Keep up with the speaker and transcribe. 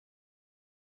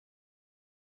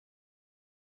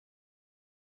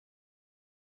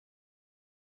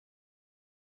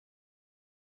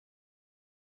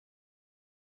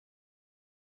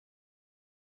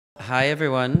Hi,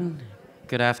 everyone.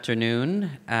 Good afternoon.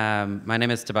 My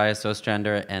name is Tobias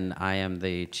Ostrander, and I am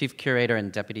the Chief Curator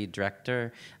and Deputy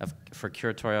Director for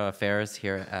Curatorial Affairs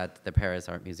here at the Paris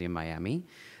Art Museum, Miami.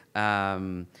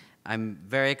 I'm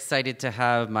very excited to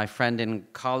have my friend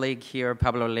and colleague here,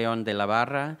 Pablo Leon de la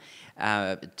Barra,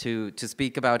 to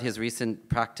speak about his recent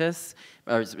practice,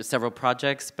 or several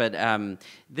projects, but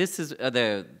this is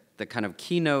the kind of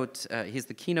keynote, he's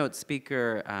the keynote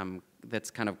speaker that's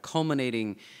kind of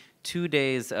culminating 2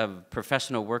 days of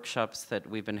professional workshops that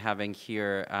we've been having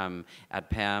here at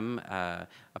PAM, a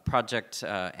project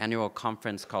annual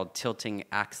conference called Tilting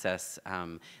Access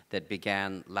that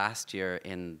began last year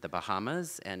in the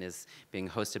Bahamas and is being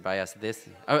hosted by us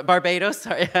Barbados,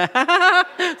 sorry.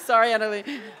 Sorry, Annalie.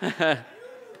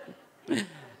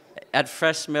 At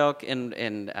Fresh Milk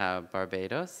in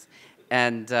Barbados.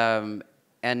 And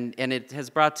it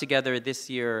has brought together this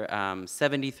year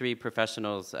 73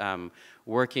 professionals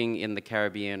working in the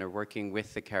Caribbean or working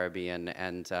with the Caribbean.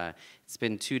 And it's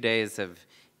been 2 days of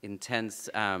intense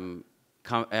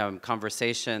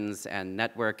conversations and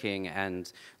networking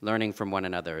and learning from one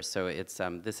another. So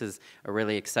this is a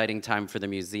really exciting time for the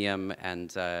museum,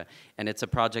 and it's a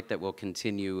project that will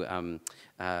continue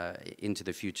into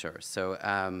the future. So.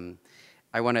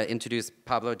 I want to introduce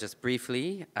Pablo just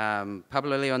briefly.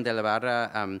 Pablo Leon de la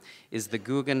Barra is the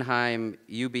Guggenheim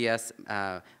UBS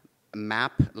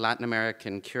MAP Latin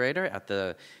American curator at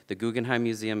the Guggenheim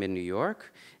Museum in New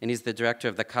York, and he's the director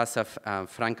of the Casa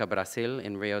Franca Brasil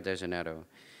in Rio de Janeiro.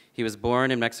 He was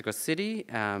born in Mexico City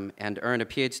and earned a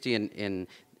PhD in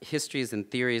histories and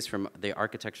theories from the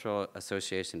Architectural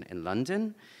Association in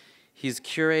London. He's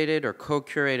curated or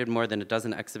co-curated more than a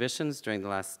dozen exhibitions during the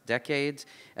last decade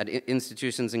at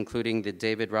institutions including the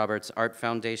David Roberts Art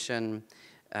Foundation,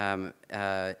 in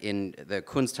the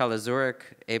Kunsthalle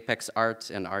Zurich, Apex Art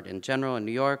and Art in General in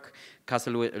New York, Casa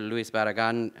Luis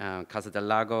Barragán, Casa del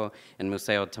Lago, and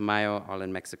Museo Tamayo, all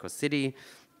in Mexico City,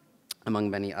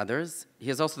 among many others. He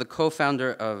is also the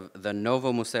co-founder of the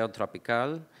Novo Museo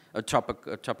Tropical,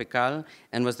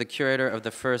 and was the curator of the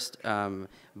first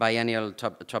biennial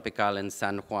Tropical in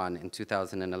San Juan in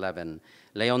 2011.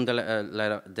 Leon de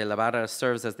la Barra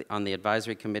serves on the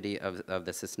advisory committee of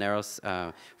the Cisneros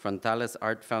Frontales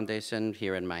Art Foundation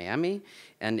here in Miami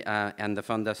and the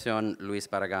Fundación Luis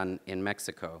Barragán in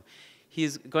Mexico.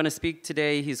 He's going to speak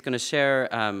today. He's going to share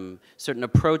certain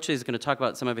approaches. He's going to talk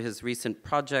about some of his recent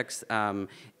projects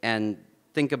and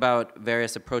think about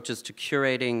various approaches to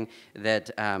curating that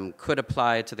could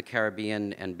apply to the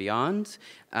Caribbean and beyond,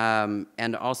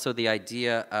 and also the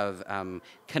idea of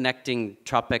connecting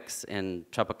tropics and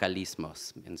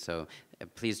tropicalismos. And so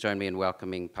please join me in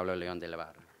welcoming Pablo Leon de la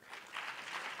Barra.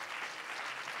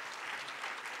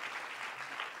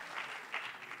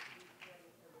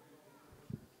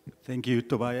 Thank you,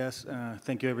 Tobias.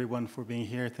 Thank you, everyone, for being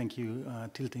here. Thank you,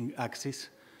 Tilting Axis.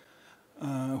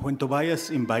 When Tobias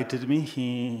invited me,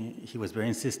 he was very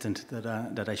insistent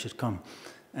that I should come.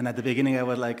 And at the beginning, I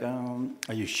was like,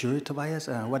 are you sure, Tobias?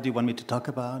 What do you want me to talk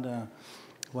about?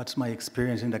 What's my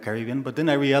experience in the Caribbean? But then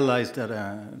I realized that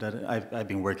I've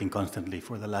been working constantly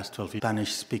for the last 12 years,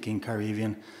 Spanish-speaking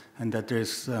Caribbean, and that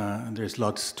there's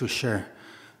lots to share.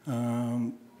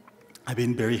 I've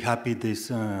been very happy these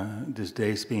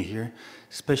days being here,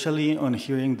 especially on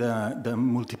hearing the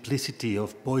multiplicity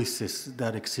of voices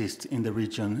that exist in the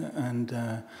region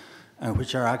and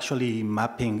which are actually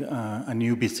mapping a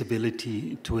new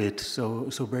visibility to it. So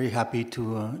very happy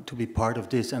to be part of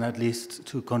this and at least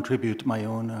to contribute my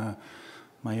own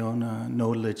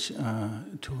knowledge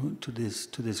to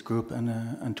this group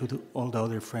and to all the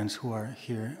other friends who are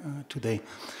here today.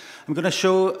 I'm going to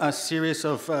show a series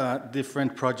of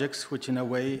different projects, which in a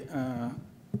way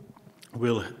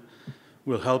will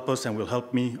help us and will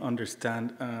help me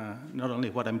understand not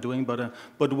only what I'm doing,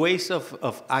 but ways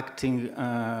of acting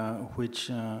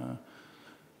which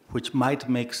might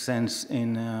make sense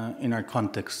in our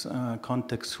context,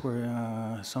 context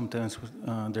where sometimes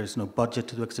there's no budget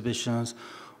to do exhibitions,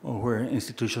 or where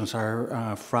institutions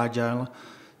are fragile.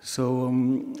 So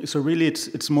really,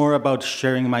 it's more about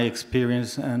sharing my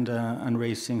experience and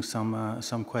raising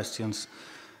some questions.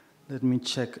 Let me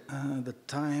check the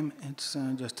time. It's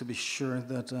just to be sure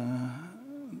that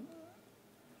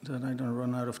I don't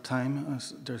run out of time.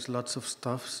 There's lots of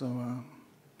stuff, so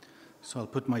I'll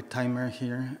put my timer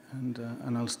here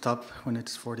and I'll stop when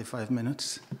it's 45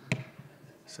 minutes.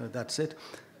 So that's it.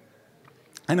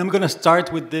 And I'm going to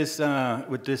start with this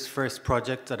first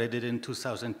project that I did in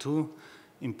 2002.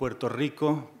 In Puerto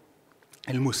Rico,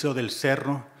 El Museo del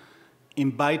Cerro,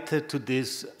 invited to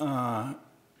this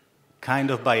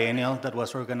kind of biennial that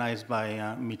was organized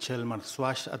by Michel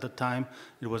Marsoache at the time.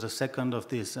 It was the second of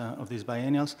these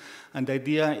biennials. And the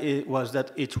idea was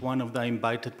that each one of the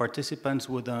invited participants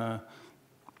would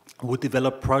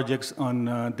develop projects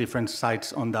on different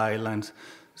sites on the islands.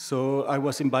 So I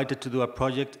was invited to do a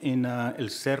project in El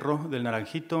Cerro del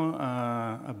Naranjito,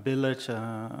 a village,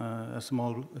 a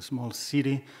small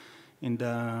city in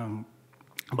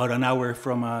about an hour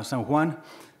from San Juan.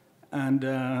 And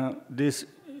this,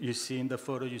 you see in the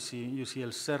photo, you see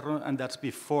El Cerro, and that's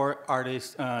before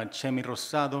artist Chemi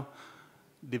Rosado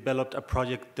developed a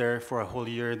project there for a whole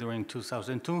year during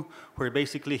 2002, where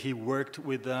basically he worked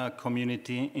with the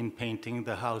community in painting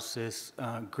the houses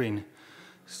green.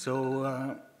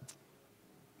 So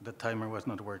the timer was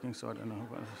not working, so I don't know.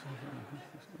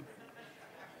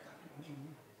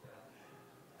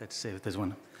 Let's save this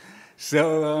one.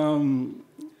 So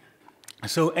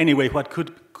anyway, what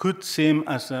could seem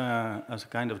as a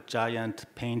kind of giant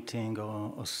painting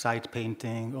or site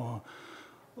painting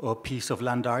or piece of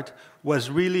land art was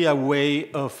really a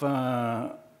way of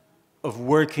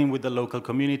working with the local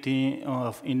community,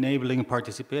 of enabling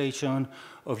participation,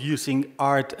 of using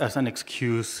art as an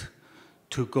excuse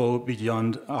to go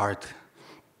beyond art.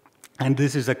 And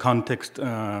this is a context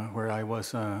where I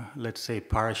was, let's say,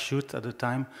 parachute at the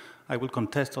time. I will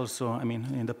contest also, I mean,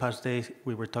 in the past days,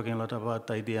 we were talking a lot about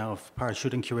the idea of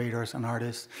parachuting curators and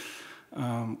artists.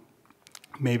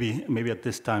 Maybe at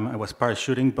this time I was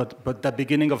parachuting, but the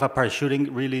beginning of a parachuting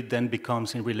really then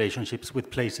becomes in relationships with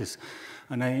places.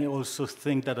 And I also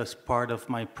think that as part of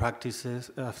my practices,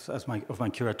 of my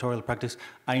curatorial practice,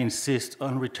 I insist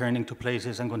on returning to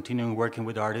places and continuing working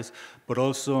with artists, but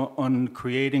also on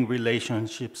creating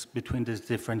relationships between these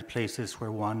different places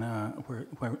where one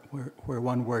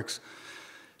works.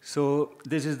 So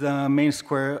this is the main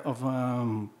square of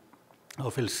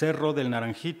El Cerro del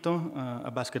Naranjito,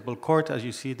 a basketball court. As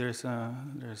you see, there's a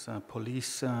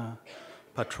police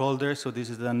patrol there, so this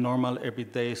is the normal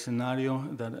everyday scenario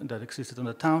that existed in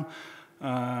the town.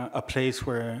 A place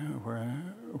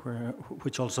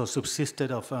which also subsisted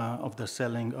of the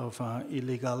selling of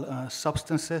illegal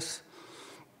substances.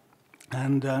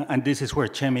 And this is where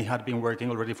Chemi had been working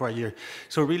already for a year.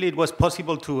 So really, it was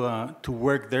possible to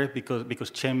work there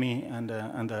because Chemi and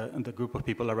the group of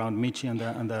people around Michi and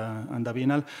the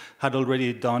Bienal had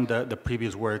already done the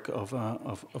previous work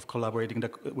of collaborating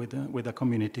with the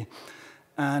community.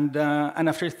 And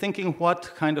after thinking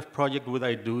what kind of project would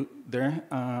I do there,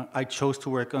 I chose to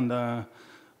work on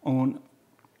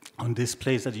this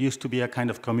place that used to be a kind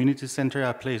of community center,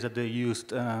 a place that they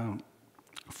used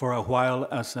for a while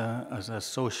as a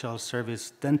social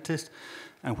service dentist,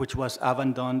 and which was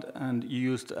abandoned and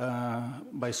used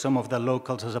by some of the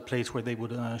locals as a place where they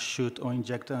would shoot or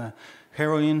inject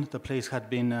heroin. The place had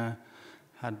been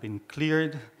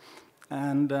cleared,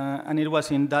 and it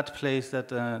was in that place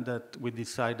that I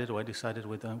decided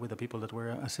with the people that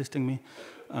were assisting me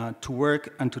to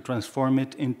work and to transform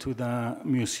it into the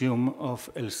Museum of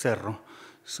El Cerro.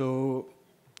 So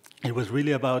it was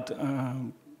really about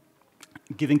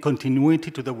giving continuity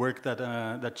to the work that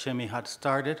Chemi had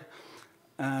started.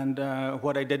 And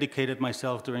what I dedicated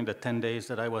myself during the 10 days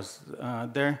that I was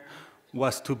there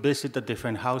was to visit the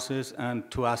different houses and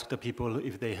to ask the people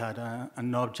if they had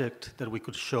an object that we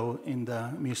could show in the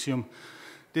museum.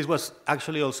 This was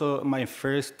actually also my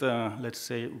first, let's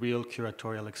say, real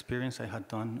curatorial experience. I had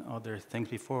done other things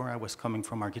before. I was coming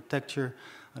from architecture.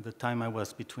 At the time, I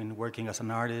was between working as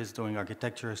an artist, doing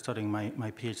architecture, studying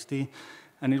my PhD.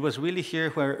 And it was really here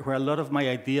where a lot of my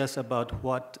ideas about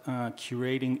what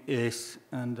curating is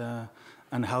and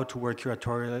how to work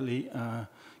curatorially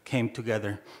came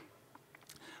together.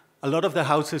 A lot of the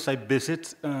houses I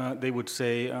visit, they would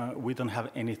say, we don't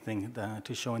have anything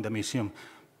to show in the museum,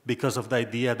 because of the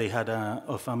idea they had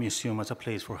of a museum as a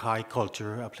place for high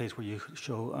culture, a place where you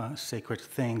show sacred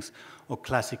things or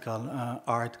classical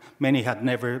art. Many had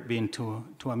never been to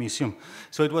a museum.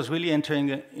 So it was really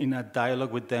entering in a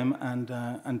dialogue with them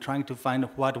and trying to find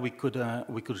what we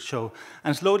could show.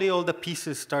 And slowly all the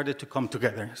pieces started to come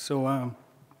together. So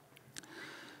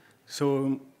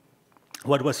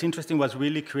what was interesting was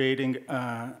really creating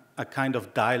a kind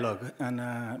of dialogue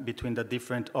and between the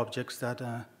different objects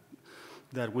that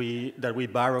we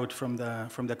borrowed from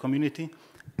the community,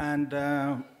 and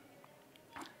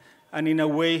in a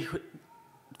way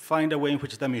find a way in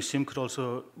which the museum could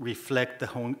also reflect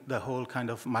the whole kind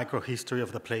of microhistory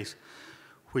of the place,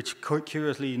 which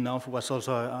curiously enough was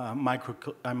also a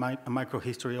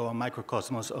microhistory or a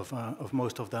microcosmos of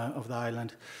most of the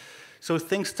island. So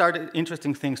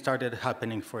interesting things started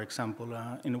happening. For example,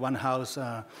 in one house,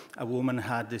 a woman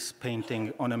had this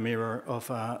painting on a mirror of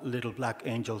little black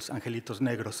angels, angelitos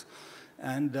negros.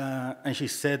 And she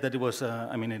said that it was,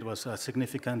 it was a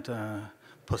significant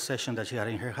possession that she had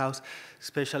in her house,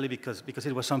 especially because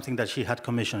it was something that she had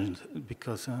commissioned,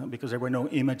 because there were no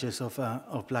images of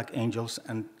black angels,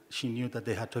 and she knew that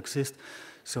they had to exist.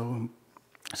 So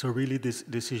really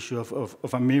this issue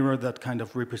of a mirror that kind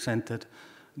of represented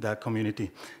that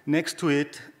community. Next to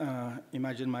it,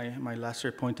 imagine my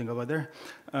laser pointing over there,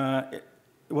 it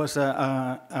was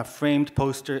a framed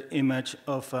poster image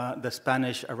of the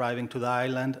Spanish arriving to the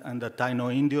island and the Taino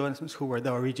Indians, who were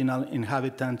the original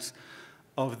inhabitants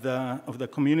of the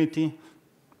community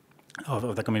of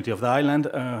the island,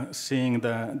 seeing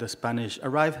the Spanish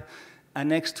arrive. And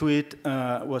next to it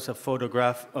was a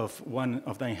photograph of one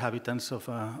of the inhabitants of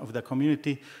the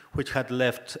community, which had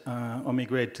left or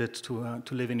migrated to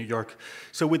live in New York.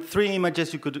 So with three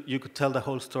images, you could tell the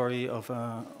whole story of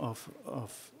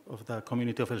the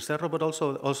community of El Cerro, but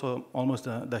also almost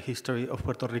the history of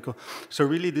Puerto Rico. So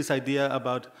really, this idea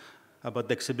about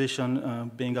the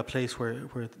exhibition being a place where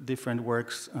different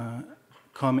works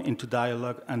come into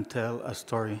dialogue and tell a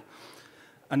story.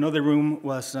 Another room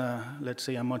was, let's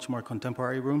say, a much more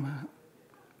contemporary room.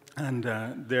 And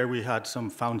there we had some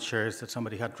found chairs that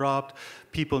somebody had dropped.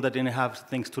 People that didn't have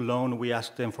things to loan, we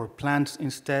asked them for plants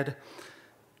instead.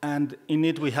 And in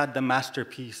it, we had the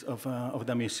masterpiece of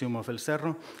the Museum of El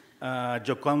Cerro,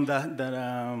 Gioconda,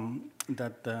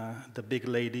 that the big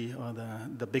lady or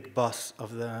the big boss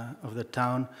of the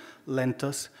town lent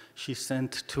us. She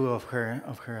sent two of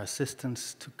her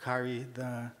assistants to carry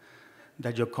the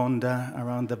Gioconda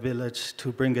around the village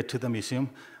to bring it to the museum.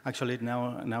 Actually,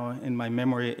 now in my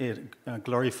memory, it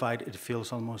glorified. It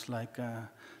feels almost like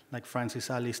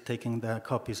Francis Alice taking the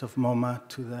copies of MoMA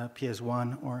to the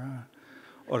PS1,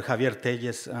 or Javier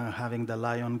Telles having the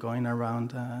lion going around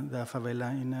the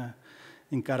favela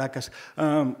in Caracas.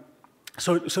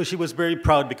 So she was very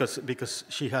proud because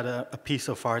she had a piece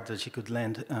of art that she could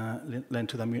lend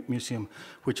to the museum,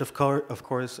 which of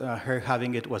course her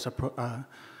having it was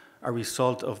a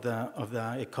result of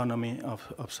the economy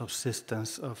of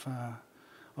subsistence, of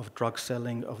drug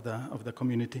selling of the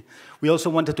community. We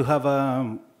also wanted to have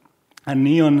a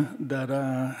neon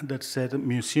that said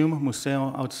museo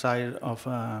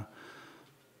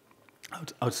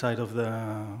outside of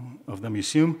the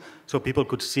museum, so people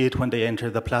could see it when they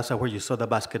entered the plaza where you saw the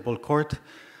basketball court.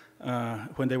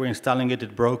 When they were installing it,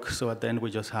 it broke, so at the end we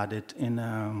just had it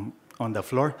on the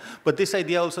floor. But this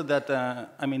idea also that,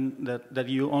 that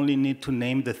you only need to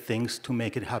name the things to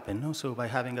make it happen. No? So by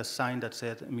having a sign that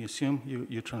said museum,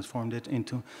 you transformed it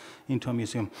into a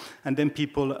museum. And then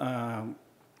people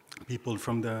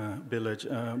from the village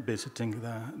visiting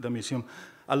the museum.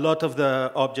 A lot of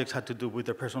the objects had to do with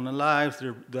their personal lives,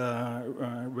 the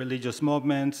religious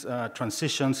moments,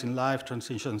 transitions in life,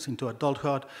 transitions into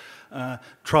adulthood,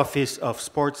 trophies of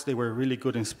sports. They were really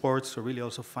good in sports, so really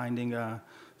also finding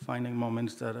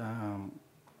moments that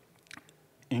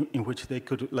in which they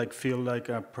could feel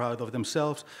proud of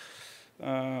themselves.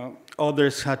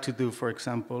 Others had to do, for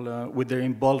example, with their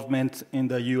involvement in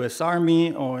the U.S.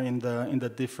 Army or in the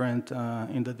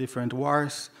different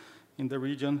wars in the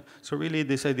region. So really,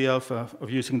 this idea of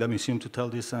using the museum to tell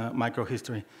this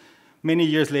microhistory. Many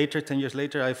years later, 10 years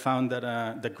later, I found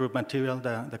that the group Material,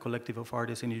 the collective of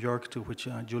artists in New York, to which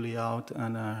Julie Out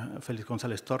and Felix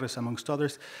Gonzalez Torres, amongst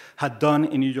others, had done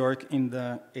in New York in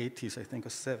the 80s, I think, or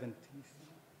 70s.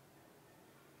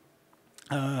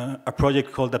 A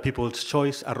project called The People's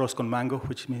Choice, Arroz con Mango,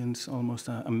 which means almost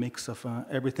a mix of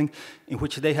everything, in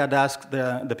which they had asked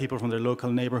the people from their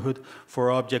local neighborhood for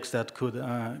objects that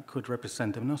could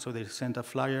represent them. No? So they sent a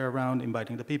flyer around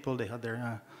inviting the people. They had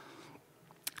their...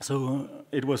 So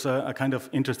it was a kind of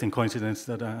interesting coincidence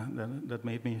that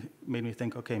made me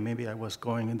think, okay, maybe I was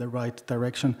going in the right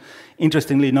direction.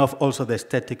 Interestingly enough, also the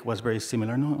aesthetic was very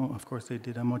similar. No, of course they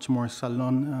did a much more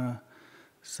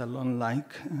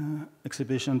salon-like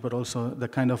exhibition, but also the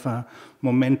kind of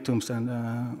momentums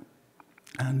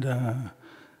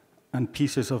and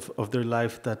pieces of their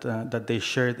life that they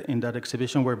shared in that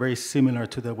exhibition were very similar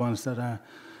to the ones that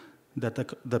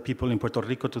the people in Puerto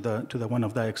Rico to the one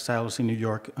of the exiles in New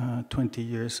York 20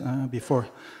 years before.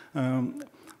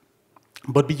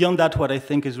 But beyond that, what I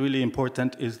think is really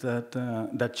important is that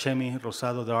Chemi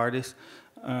Rosado, the artist,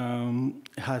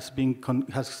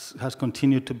 has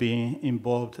continued to be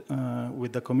involved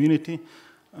with the community.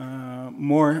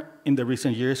 More in the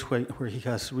recent years, where he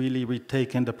has really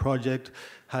retaken the project,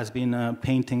 has been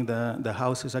painting the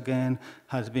houses again,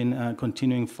 has been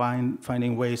continuing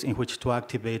finding ways in which to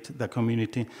activate the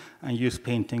community and use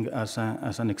painting as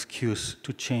an excuse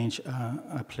to change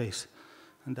a place.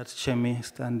 And that's Chemi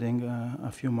standing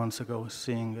a few months ago,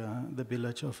 seeing the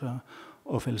village of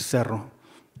El Cerro.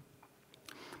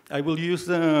 I will use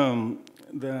the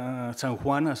San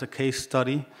Juan as a case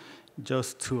study,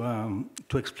 just to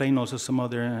explain also some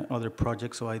other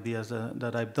projects or ideas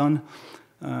that I've done.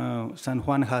 San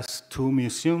Juan has two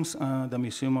museums, the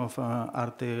Museum of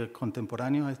Arte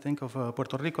Contemporáneo, I think, of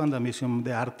Puerto Rico, and the Museum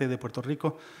de Arte de Puerto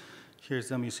Rico. Here's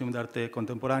the Museum de Arte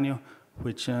Contemporáneo,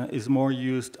 which is more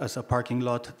used as a parking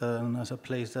lot than as a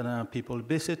place that people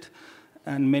visit.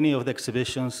 And many of the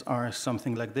exhibitions are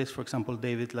something like this. For example,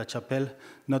 David LaChapelle.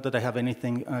 Not that I have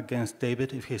anything against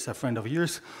David, if he's a friend of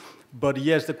yours. But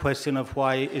yes, the question of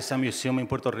why is a museum in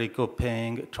Puerto Rico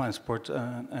paying transport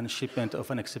and shipment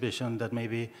of an exhibition that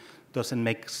maybe doesn't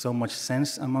make so much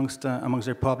sense amongst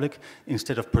their public,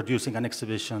 instead of producing an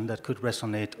exhibition that could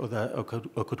resonate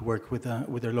or could work with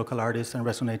their local artists and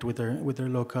resonate with their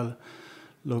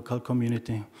local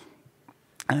community.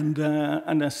 And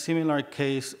a similar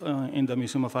case in the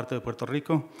Museum of Arte de Puerto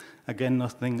Rico. Again,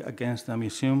 nothing against the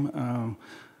museum.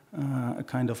 A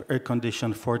kind of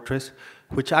air-conditioned fortress,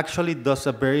 which actually does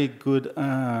a very good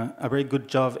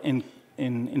job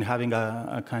in having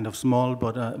a kind of small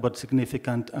but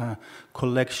significant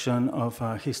collection of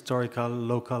historical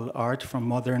local art, from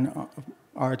modern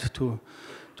art to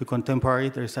contemporary.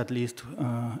 There's at least,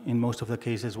 in most of the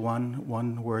cases,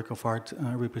 one work of art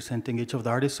representing each of the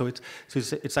artists. So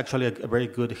it's actually a very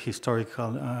good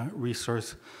historical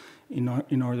resource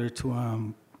in order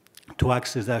to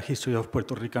access the history of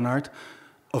Puerto Rican art.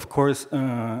 Of course,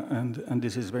 and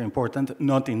this is very important,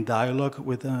 not in dialogue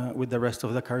with the rest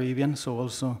of the Caribbean. So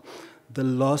also the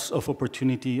loss of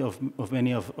opportunity of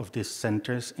many of these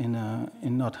centers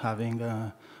in not having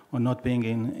or not being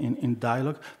in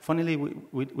dialogue. Funnily,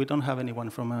 we don't have anyone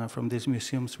from these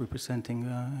museums representing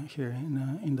here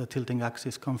in the Tilting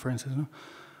Axis conferences.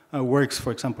 No? Works,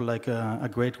 for example, like a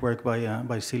great work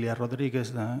by Celia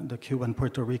Rodriguez, the Cuban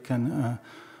Puerto Rican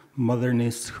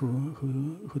modernist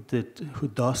who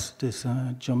does this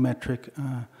geometric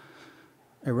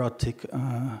erotic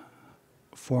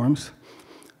forms,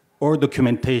 or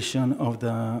documentation of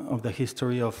the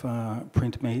history of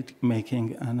print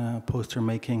making and poster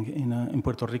making in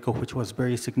Puerto Rico, which was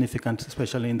very significant,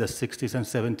 especially in the 60s and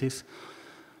 70s.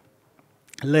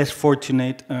 Less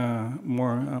fortunate,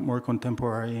 more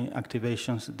contemporary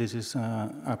activations. This is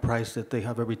a prize that they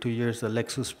have every 2 years, the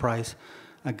Lexus Prize.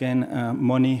 Again,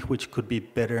 money which could be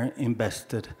better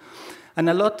invested. And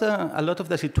a lot of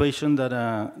the situation that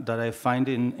I find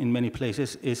in many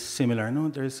places is similar. No,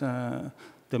 there's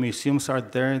the museums are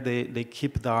there. They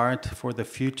keep the art for the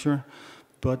future,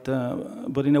 but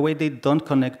in a way they don't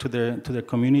connect to their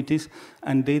communities,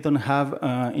 and they don't have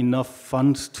enough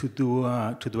funds to do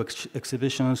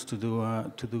exhibitions,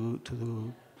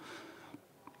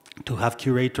 to have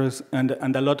curators,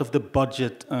 and a lot of the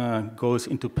budget goes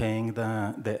into paying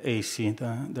the AC,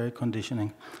 the air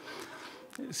conditioning.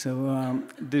 So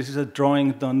this is a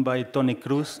drawing done by Tony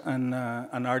Cruz, an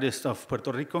artist of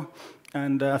Puerto Rico.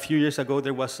 And a few years ago,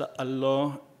 there was a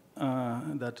law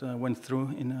that went through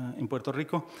in Puerto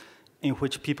Rico, in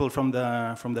which people from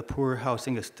the poor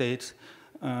housing estates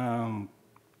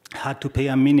had to pay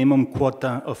a minimum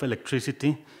quota of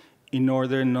electricity in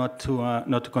order not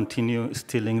to continue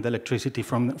stealing the electricity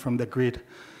from the grid.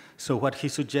 So what he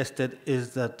suggested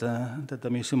is that the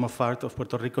Museum of Art of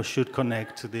Puerto Rico should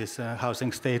connect to these housing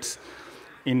estates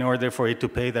in order for it to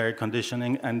pay the air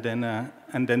conditioning, and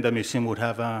then the museum would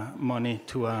have money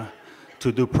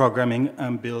to do programming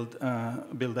and build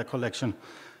a collection.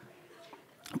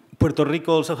 Puerto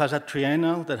Rico also has a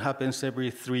triennial that happens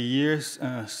every 3 years.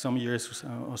 Some years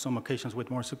or some occasions with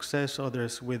more success,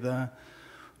 others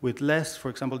with less. For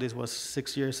example, this was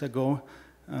 6 years ago.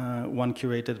 One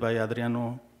curated by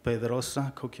Adriano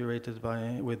Pedrosa, co-curated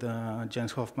with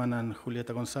Jens Hoffman and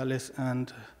Julieta Gonzalez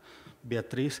and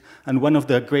Beatriz. And one of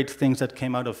the great things that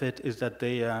came out of it is that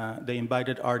they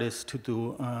invited artists to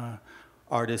do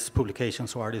artist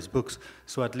publications or artist books.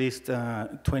 So at least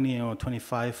 20 or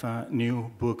 25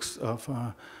 new books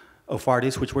of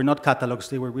artists, which were not catalogs,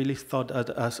 they were really thought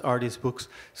as artist books,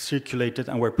 circulated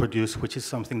and were produced, which is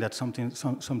something that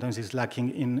sometimes is lacking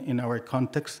in our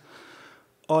context.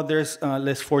 Others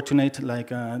less fortunate, like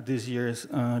this year's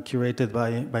curated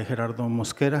by Gerardo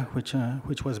Mosquera,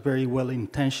 which was very well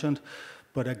intentioned,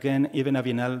 But again, even a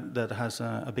Bienal that has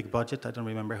a big budget, I don't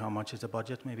remember how much is the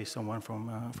budget, maybe someone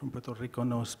from Puerto Rico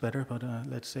knows better, but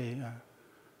let's say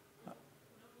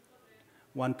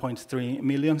 1.3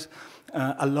 millions.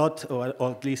 A lot, or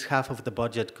at least half of the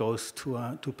budget goes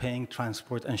to paying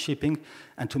transport and shipping.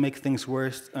 And to make things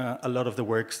worse, a lot of the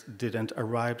works didn't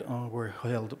arrive or were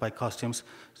held by costumes.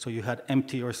 So you had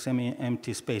empty or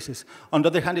semi-empty spaces. On the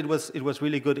other hand, it was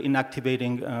really good in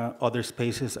activating other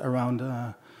spaces around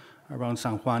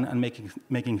San Juan and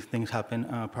making things happen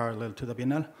parallel to the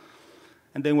Bienal.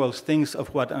 And then, well, things of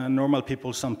what normal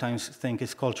people sometimes think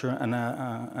is culture,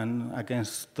 and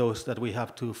against those that we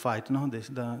have to fight. No,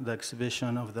 the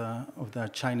exhibition of the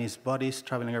Chinese bodies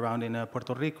traveling around in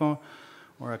Puerto Rico,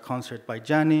 or a concert by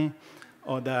Gianni,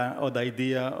 or the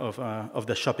idea of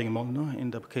the shopping mall. No, in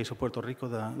the case of Puerto Rico,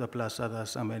 the Plaza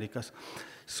das Americas.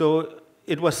 So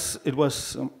it was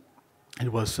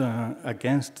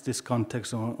against this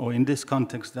context, or in this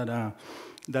context,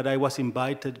 that I was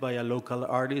invited by a local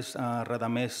artist,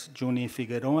 Radamés Juni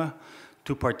Figueroa,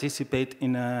 to participate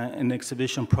in an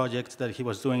exhibition project that he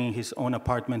was doing in his own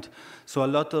apartment. So a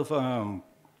lot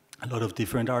of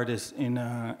different artists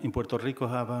in Puerto Rico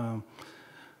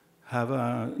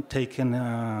have taken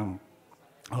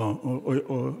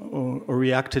or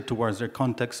reacted towards their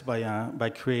context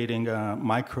by creating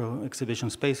micro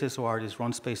exhibition spaces or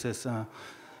artist-run spaces.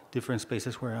 Different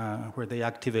spaces where they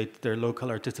activate their local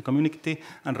artistic community,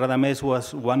 and Radamés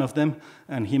was one of them,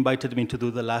 and he invited me to do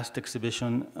the last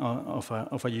exhibition of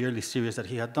a yearly series that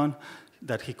he had done,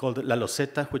 that he called La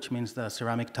Loseta, which means the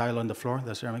ceramic tile on the floor,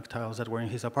 the ceramic tiles that were in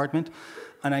his apartment.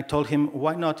 And I told him,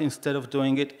 why not, instead of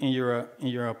doing it in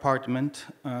your apartment,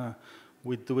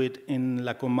 we do it in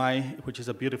La Comay, which is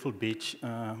a beautiful beach,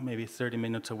 maybe 30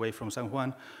 minutes away from San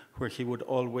Juan, where he would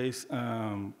always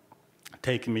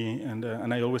take me, and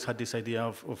I always had this idea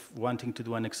of wanting to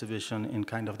do an exhibition in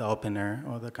kind of the open air,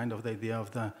 or the kind of the idea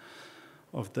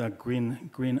of the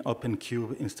green open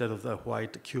cube instead of the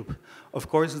white cube. Of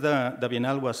course, the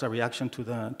Bienal was a reaction to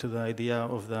the idea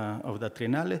of the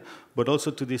Triennale, but also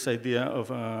to this idea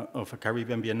of a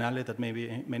Caribbean Biennale that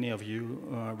maybe many of you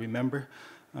remember,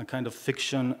 a kind of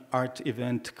fiction art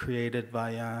event created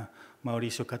by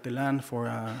Mauricio Catalán for.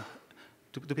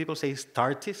 Do people say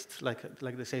startists,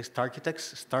 like they say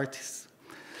starchitects, startists?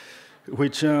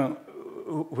 Which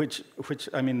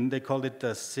I mean, they called it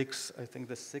the sixth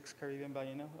Caribbean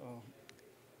Biennial.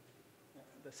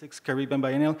 The sixth Caribbean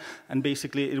Biennial, and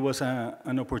basically it was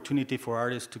an opportunity for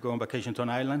artists to go on vacation to an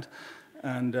island,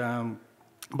 and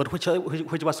but which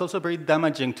was also very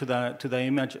damaging to the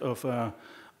image of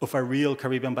a real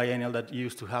Caribbean biennial that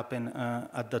used to happen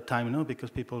at that time, you know, because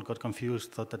people got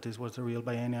confused, thought that this was the real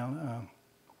biennial.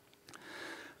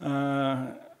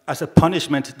 As a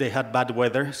punishment, they had bad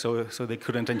weather, so they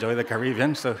couldn't enjoy the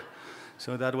Caribbean. So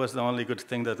that was the only good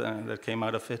thing that came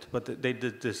out of it. But they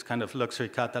did this kind of luxury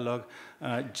catalog.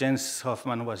 Jens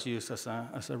Hoffman was used as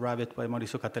a rabbit by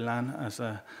Mauricio Catalán,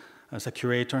 as a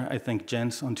curator. I think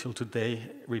Jens, until today,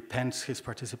 repents his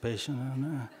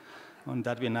participation on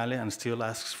that Biennale and still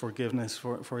asks forgiveness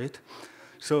for it.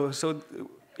 So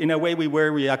in a way, we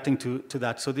were reacting to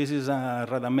that. So this is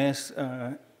Radamés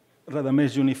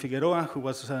Juni Figueroa,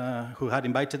 who had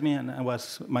invited me and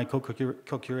was my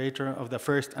co-curator of the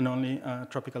first and only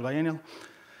Tropical Biennial.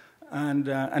 And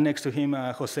next to him,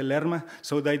 José Lerma.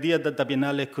 So the idea that the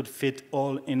Biennale could fit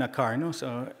all in a car, no?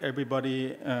 So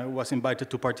everybody was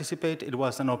invited to participate. It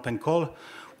was an open call.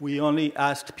 We only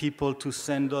asked people to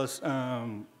send us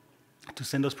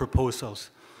proposals,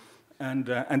 and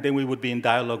then we would be in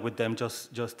dialogue with them,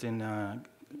 just in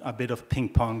a bit of ping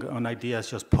pong on ideas,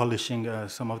 just polishing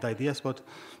some of the ideas. But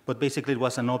basically, it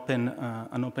was an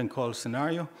open call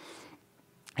scenario.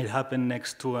 It happened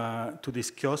next to this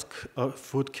kiosk,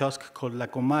 food kiosk called La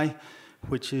Comay,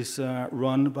 which is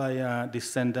run by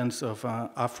descendants of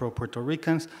Afro-Puerto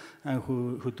Ricans, and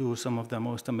who do some of the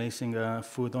most amazing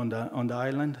food on the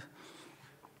island.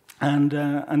 And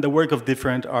the work of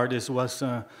different artists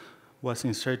was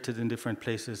inserted in different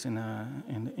places in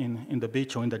the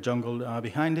beach or in the jungle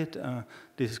behind it.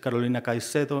 This is Carolina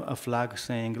Caicedo, a flag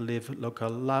saying "Live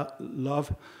Local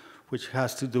Love," which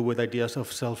has to do with ideas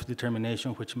of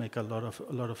self-determination, which make a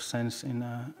lot of sense in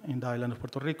the island of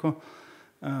Puerto Rico.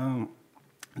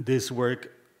 This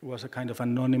work was a kind of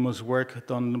anonymous work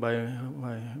done by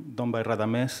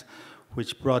Radamés,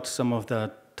 which brought some of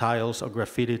the tiles or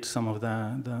graffitied some of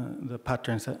the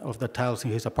patterns of the tiles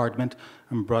in his apartment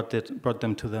and brought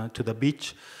them to the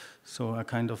beach. So a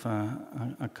kind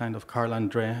of Carl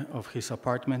Andre of his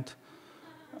apartment.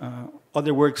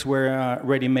 Other works were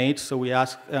ready-made, so we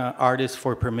asked artists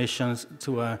for permissions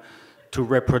to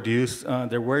reproduce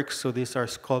their works. So these are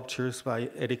sculptures by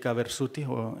Erika Versuti,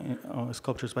 or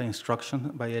sculptures by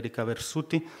instruction by Erika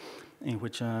Versuti, in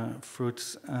which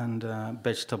fruits and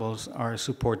vegetables are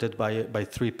supported by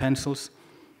 3 pencils.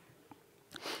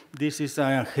 This is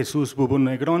Jesus Bubu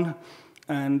Negron,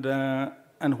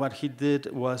 and what he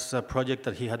did was a project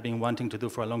that he had been wanting to do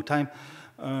for a long time,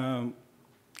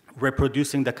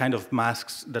 reproducing the kind of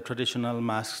masks, the traditional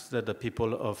masks that the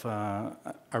people of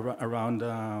around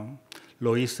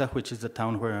Loíza, which is the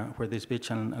town where this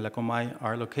beach and La Comay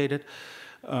are located,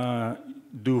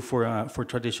 do for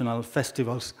traditional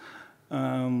festivals.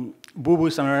 Bubu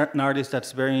is an artist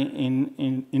that's very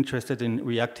interested in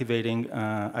reactivating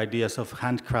ideas of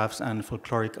handcrafts and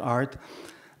folkloric art,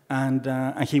 and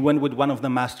he went with one of the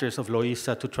masters of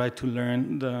Loíza to try to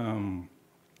learn the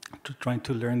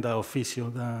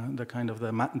oficio,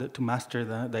 to master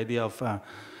the idea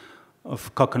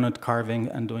of coconut carving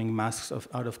and doing masks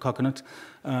out of coconuts.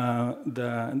 The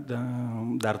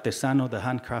artesano, the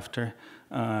handcrafter,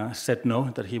 said no,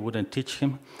 that he wouldn't teach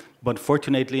him. But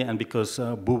fortunately, and because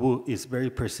Bubu is very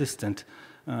persistent,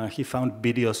 he found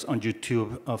videos on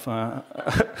YouTube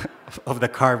of the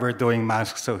carver doing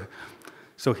masks.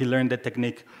 So he learned the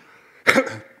technique.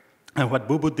 And what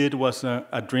Bubu did was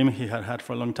a dream he had had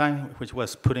for a long time, which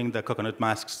was putting the coconut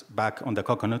masks back on the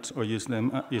coconuts, or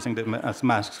using them as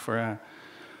masks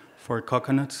for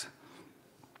coconuts.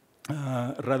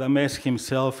 Radames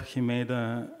himself, he made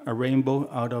a rainbow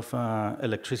out of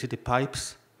electricity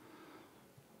pipes.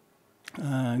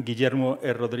 Guillermo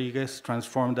E. Rodriguez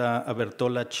transformed a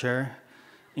Bertola chair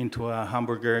into a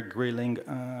hamburger grilling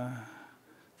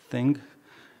thing.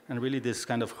 And really, this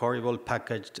kind of horrible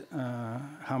packaged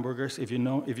hamburgers. If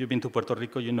you've been to Puerto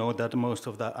Rico, you know that most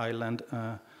of the island,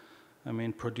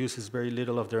 produces very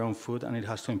little of their own food, and it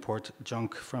has to import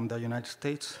junk from the United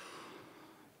States.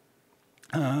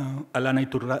 Alana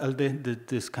Iturralde did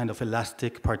this kind of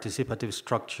elastic participative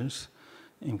structures,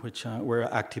 in which were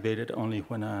activated only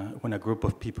when a group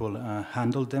of people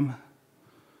handled them.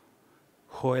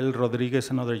 Joel Rodriguez,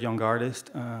 another young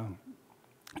artist,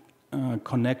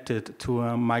 connected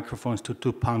microphones to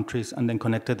 2 palm trees, and then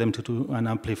connected them to an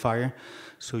amplifier,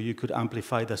 so you could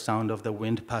amplify the sound of the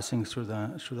wind passing through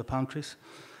the palm trees.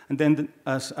 And then,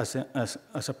 as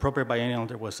a proper biennial,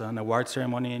 there was an award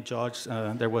ceremony judged.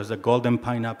 There was a golden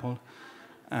pineapple,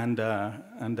 and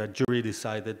the jury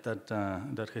decided that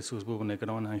Jesus Bubu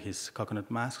Negron and his coconut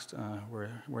masks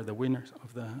were the winners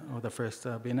of the first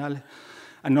Biennale.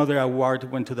 Another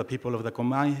award went to the people of the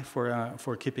Comay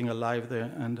for keeping alive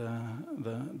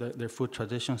their food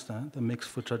traditions, the mixed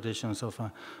food traditions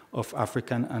of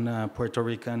African and Puerto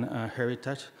Rican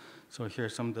heritage. So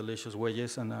here's some delicious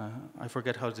huelles, and I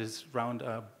forget how these round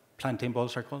plantain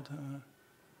balls are called.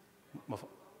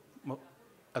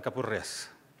 Alcapurrias.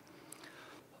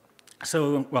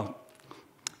 So, well,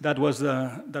 that was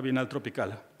the Bienal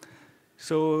Tropical.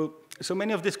 So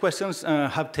many of these questions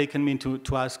have taken me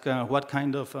to ask what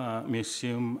kind of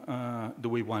museum do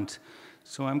we want?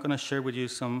 So I'm going to share with you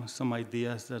some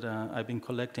ideas that I've been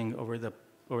collecting over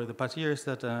the past years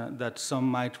that some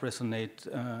might resonate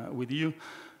with you,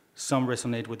 some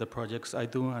resonate with the projects I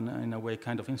do, and in a way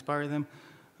kind of inspire them.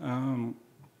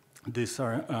 These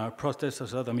are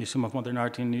protesters of the Museum of Modern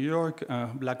Art in New York.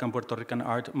 Black and Puerto Rican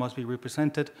art must be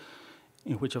represented,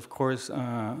 in which, of course,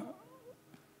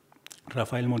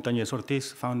 Rafael Montañez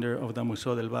Ortiz, founder of the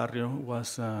Museo del Barrio,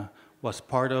 was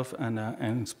part of and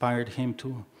inspired him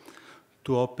to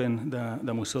open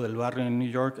the Museo del Barrio in New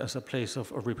York as a place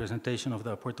of representation of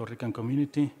the Puerto Rican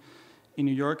community in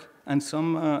New York. And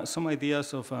some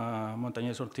ideas of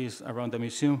Montañez Ortiz around the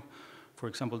museum. For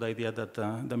example, the idea that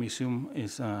the museum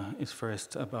is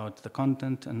first about the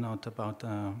content and not about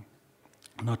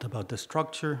the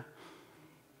structure.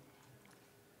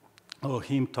 Or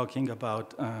him talking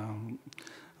about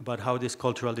how this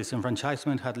cultural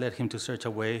disenfranchisement had led him to search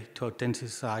a way to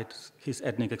authenticize his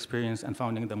ethnic experience and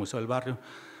founding the Museo del Barrio,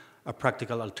 a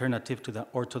practical alternative to the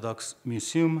Orthodox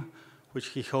museum, which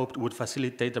he hoped would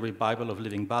facilitate the revival of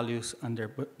living values and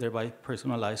thereby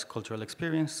personalize cultural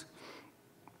experience.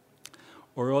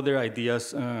 Or other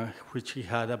ideas which he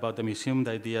had about the museum,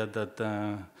 the idea that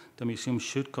the museum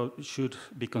should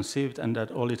be conceived and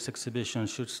that all its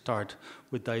exhibitions should start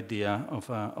with the idea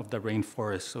of the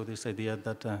rainforest. So this idea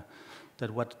that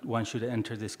what one should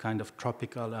enter this kind of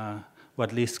tropical, or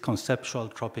at least conceptual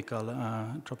tropical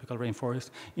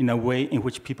rainforest in a way in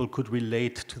which people could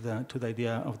relate to the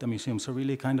idea of the museum. So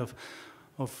really kind of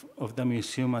the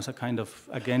museum as a kind of,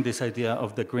 again, this idea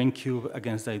of the green cube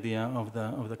against the idea of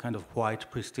the kind of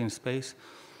white, pristine space.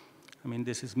 I mean,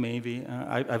 this is maybe,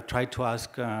 I've tried to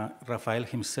ask Rafael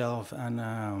himself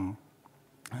and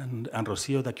and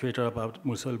Rocio, the curator about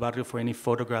Museo del Barrio, for any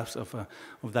photographs of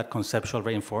that conceptual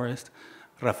rainforest.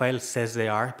 Rafael says they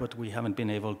are, but we haven't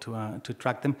been able to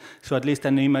track them. So at least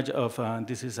an image of,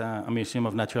 this is a museum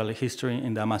of natural history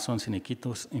in the Amazons in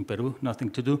Iquitos in Peru, nothing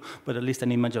to do, but at least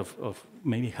an image of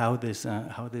maybe how this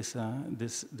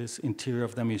interior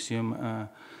of the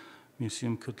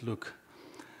museum could look.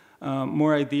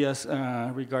 More ideas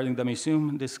regarding the museum.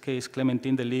 In this case,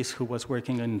 Clementine Delis, who was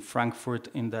working in Frankfurt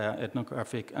in the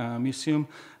ethnographic museum,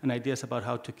 and ideas about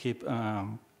how to keep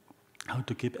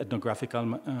ethnographical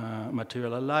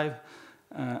material alive,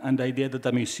 and the idea that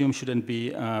the museum shouldn't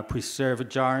be preserved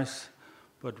jars,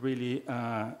 but really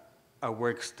a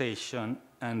workstation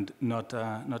and not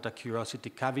a curiosity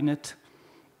cabinet.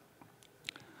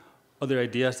 Other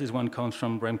ideas, this one comes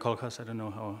from Rem Koolhaas. I don't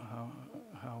know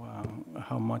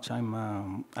how much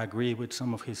I'm agree with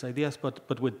some of his ideas,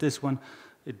 but with this one,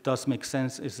 it does make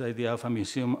sense. It's the idea of a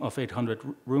museum of 800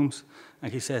 rooms.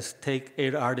 And he says, take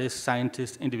 8 artists,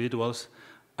 scientists, individuals,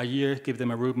 a year, give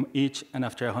them a room each, and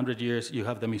after 100 years, you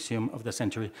have the museum of the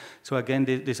century. So again,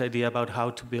 this idea about how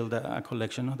to build a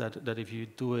collection, that if you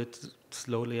do it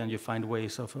slowly and you find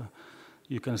ways of,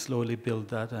 you can slowly build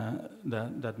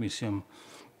that museum.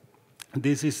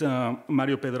 This is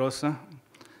Mario Pedrosa,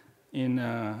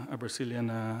 a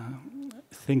Brazilian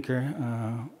thinker,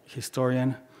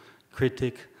 historian,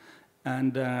 critic,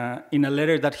 and in a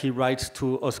letter that he writes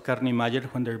to Oscar Niemeyer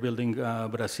when they're building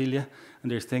Brasilia,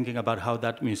 and they're thinking about how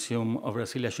that museum of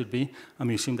Brasilia should be, a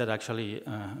museum that actually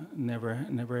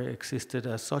never existed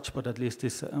as such, but at least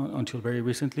this until very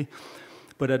recently.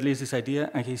 But at least this idea,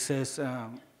 and he says,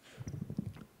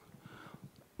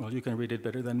 well, you can read it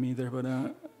better than me there,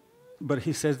 but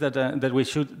he says that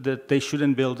that they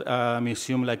shouldn't build a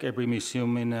museum like every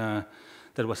museum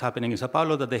that was happening in Sao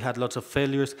Paulo, that they had lots of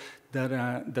failures,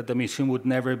 that the museum would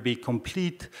never be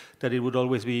complete, that it would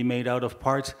always be made out of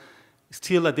parts.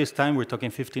 Still at this time, we're talking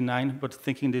 59, but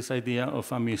thinking this idea of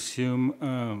a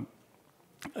museum,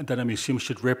 that a museum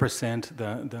should represent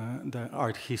the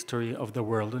art history of the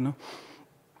world, you know?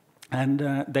 And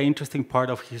the interesting part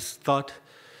of his thought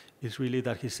is really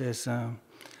that he says,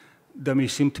 the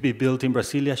museum to be built in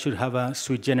Brasilia should have a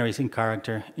sui generis in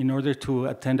character. In order to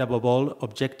attend above all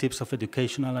objectives of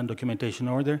educational and documentation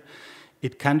order,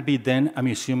 it can't be then a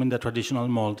museum in the traditional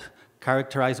mold,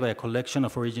 characterized by a collection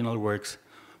of original works.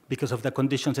 Because of the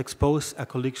conditions exposed, a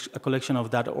collection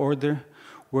of that order,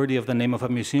 worthy of the name of a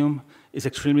museum, is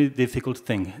an extremely difficult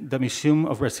thing. The Museum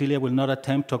of Brasilia will not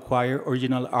attempt to acquire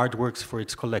original artworks for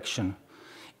its collection.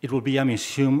 It will be a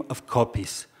museum of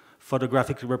copies,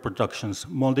 photographic reproductions,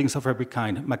 moldings of every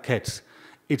kind, maquettes.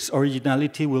 Its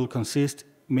originality will consist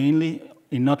mainly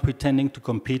in not pretending to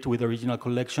compete with original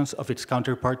collections of its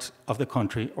counterparts of the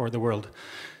country or the world.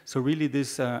 So really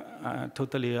this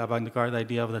totally avant-garde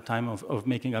idea of the time of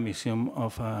making a museum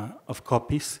of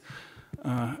copies,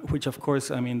 which of course,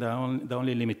 I mean, the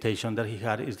only limitation that he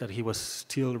had is that he was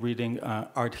still reading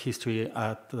art history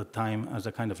at the time as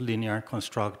a kind of linear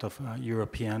construct of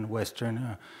European,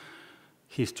 Western,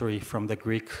 history from the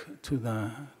Greek to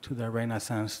the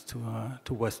Renaissance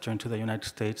to Western to the United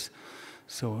States.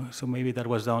 So maybe that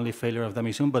was the only failure of the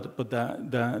museum, but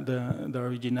the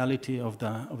originality of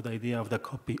the idea of the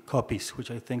copies, which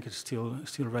I think is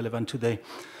still relevant today.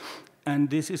 And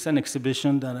this is an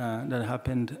exhibition that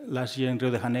happened last year in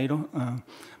Rio de Janeiro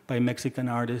by Mexican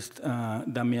artist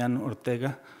Damián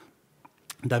Ortega.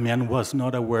 Damián was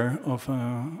not aware of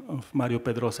Mario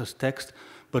Pedrosa's text,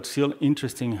 but still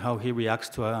interesting how he reacts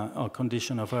to a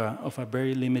condition of a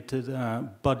very limited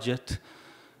budget,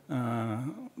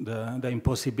 the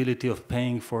impossibility of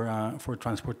paying for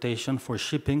transportation, for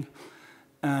shipping,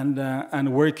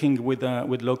 and working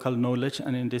with local knowledge,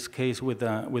 and in this case with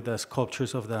the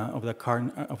sculptures of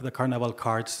the carnival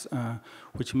cards,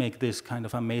 which make this kind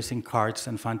of amazing cards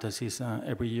and fantasies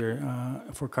every year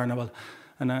for carnival.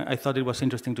 And I thought it was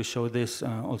interesting to show this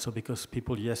also because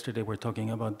people yesterday were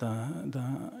talking about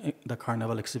the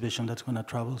carnival exhibition that's going to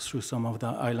travel through some of the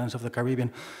islands of the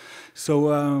Caribbean.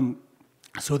 So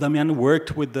Damián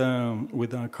worked with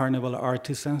the carnival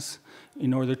artisans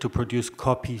in order to produce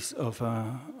copies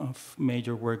of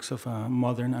major works of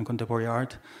modern and contemporary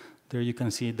art. There you can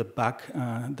see the back,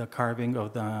 the carving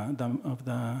of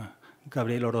the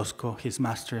Gabriel Orozco, his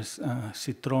master's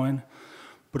Citroën,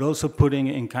 but also putting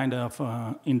in kind of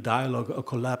in dialogue or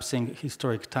collapsing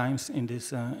historic times. In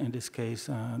this case,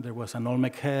 there was an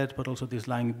Olmec head, but also this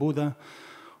lying Buddha.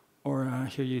 Or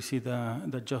here you see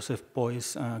the Joseph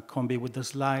Beuys combi with the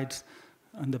slides.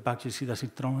 On the back you see the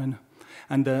Citroën.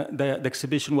 And the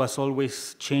exhibition was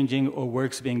always changing or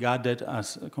works being added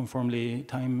as conformly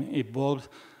time evolved.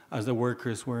 as the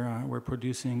workers were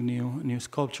producing new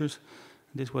sculptures.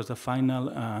 This was the final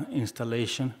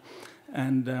installation.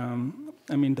 And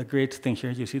I mean, the great thing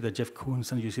here, you see the Jeff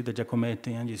Koons, and you see the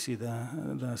Giacometti, and you see the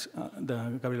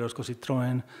Gabriel Orozco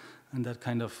Citroën, and that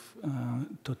kind of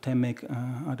totemic,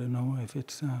 I don't know if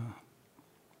it's...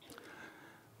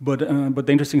 But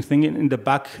the interesting thing, in the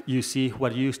back, you see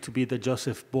what used to be the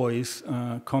Joseph Beuys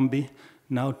combi,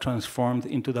 now transformed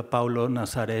into the Paulo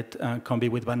Nazaret combi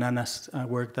with bananas,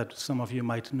 work that some of you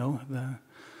might know.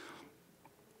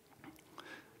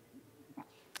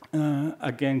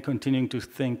 Again, continuing to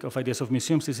think of ideas of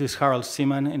museums. This is Harold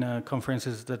Seaman in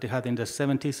conferences that they had in the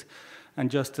 70s. And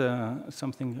just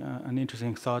an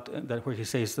interesting thought that where he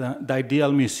says the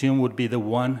ideal museum would be the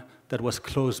one that was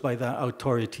closed by the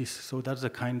authorities. So that's the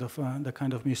kind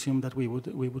of museum that we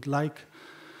would like.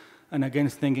 And again,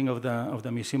 thinking of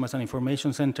the museum as an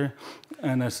information center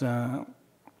and as a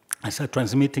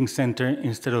transmitting center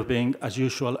instead of being, as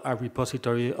usual, a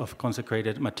repository of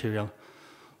consecrated material.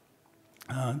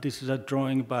 This is a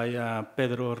drawing by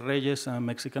Pedro Reyes, a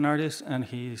Mexican artist, and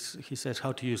he says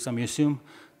how to use a museum.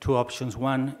 Two options.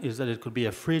 One is that it could be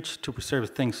a fridge to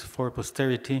preserve things for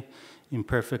posterity in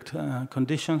perfect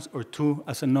conditions, or two,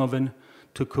 as an oven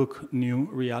to cook new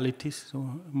realities.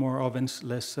 So more ovens,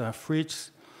 less fridges.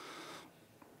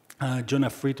 Jonah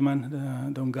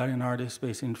Friedman, the Hungarian artist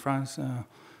based in France.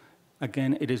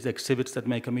 Again, it is the exhibits that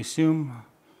make a museum.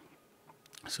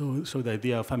 So the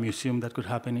idea of a museum that could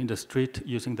happen in the street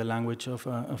using the language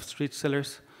of street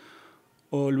sellers.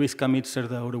 Or Luis Camitzer,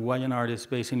 the Uruguayan artist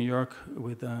based in New York,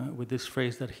 with this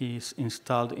phrase that he's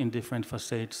installed in different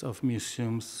facades of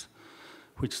museums,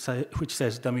 which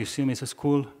says the museum is a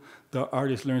school, the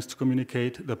artist learns to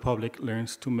communicate, the public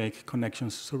learns to make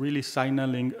connections. So really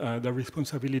signaling the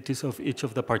responsibilities of each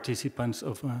of the participants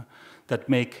that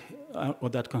make or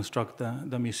that construct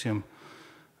the museum.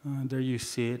 There you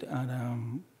see it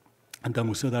at the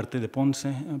Museo d'Arte de Ponce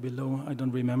below. I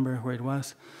don't remember where it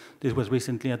was. This was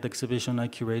recently at the exhibition I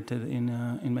curated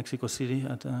in Mexico City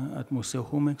at Museo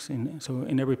Jumex. So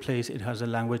in every place it has a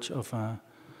language of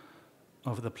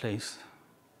the place.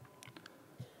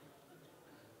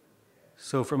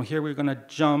 So from here we're going to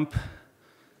jump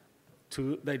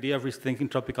to the idea of rethinking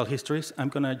tropical histories. I'm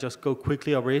going to just go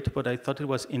quickly over it, but I thought it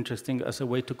was interesting as a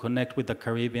way to connect with the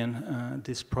Caribbean,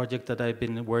 this project that I've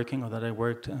been working, or that I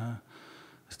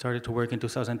started to work in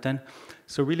 2010.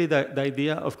 So really the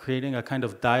idea of creating a kind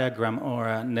of diagram or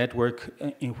a network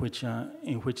in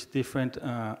which different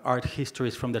art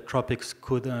histories from the tropics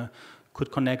could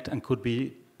connect and could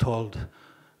be told.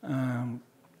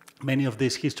 Many of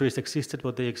these histories existed,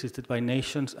 but they existed by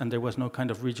nations, and there was no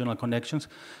kind of regional connections.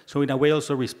 So in a way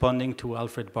also responding to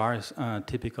Alfred Barr's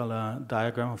typical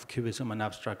diagram of cubism and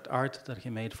abstract art that he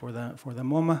made for the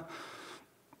MoMA,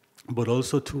 but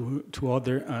also to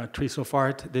other trees of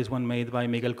art. This one made by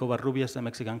Miguel Covarrubias, a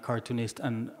Mexican cartoonist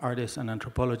and artist and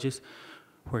anthropologist,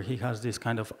 where he has this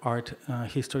kind of art,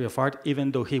 history of art.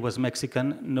 Even though he was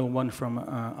Mexican, no one from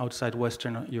outside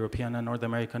Western European and North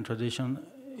American tradition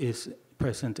is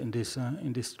present in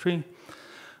this tree.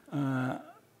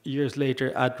 Years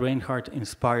later, Ad Reinhardt,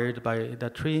 inspired by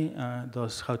that tree,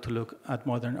 does How to Look at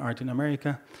Modern Art in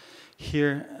America.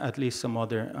 Here, at least some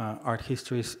other art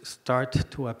histories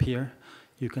start to appear.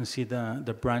 You can see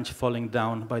the branch falling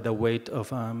down by the weight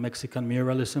of Mexican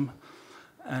muralism.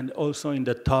 And also in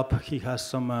the top, he has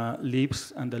some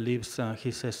leaves, and the leaves,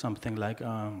 he says something like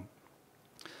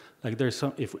there's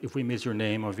some, if we miss your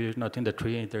name or if you're not in the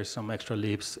tree, there's some extra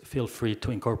leaves, feel free to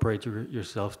incorporate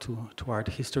yourself to art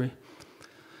history.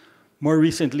 More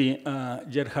recently,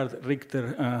 Gerhard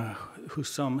Richter, who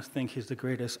some think he's the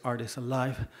greatest artist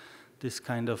alive, this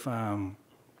kind of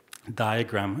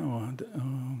diagram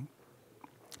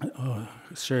or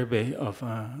survey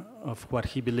of what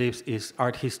he believes is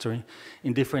art history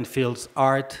in different fields: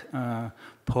 art,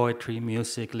 poetry,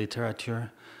 music,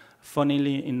 literature.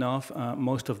 Funnily enough,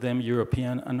 most of them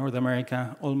European and North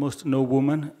America, almost no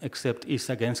woman except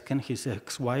Isa Gensken, his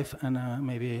ex-wife, and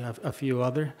maybe a few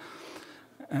other.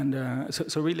 And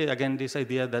so really, again, this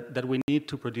idea that we need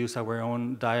to produce our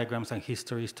own diagrams and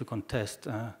histories to contest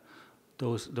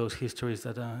those histories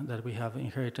that we have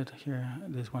inherited. Here,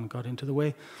 this one got into the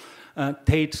way.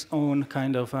 Tate's own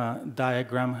kind of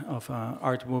diagram of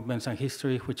art movements and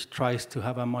history, which tries to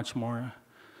have a much more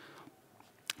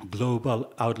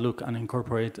global outlook and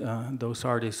incorporate those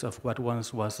artists of what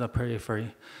once was a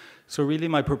periphery. So really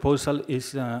my proposal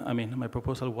is, my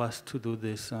proposal was to do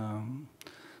this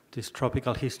this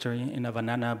tropical history in a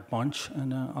banana bunch,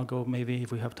 and I'll go maybe,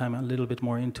 if we have time, a little bit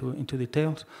more into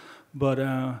details. But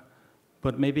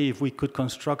But maybe if we could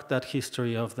construct that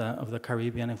history of the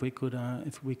Caribbean,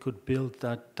 if we could build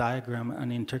that diagram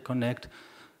and interconnect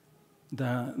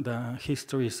the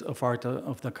histories of art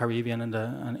of the Caribbean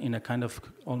and in a kind of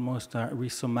almost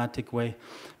rhizomatic way.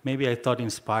 Maybe I thought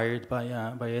inspired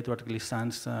by Edward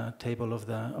Glissant's table of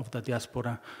the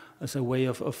diaspora as a way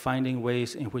of finding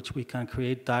ways in which we can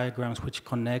create diagrams which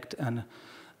connect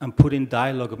and put in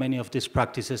dialogue many of these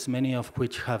practices, many of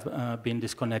which have been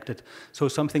disconnected. So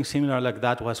something similar like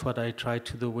that was what I tried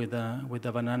to do with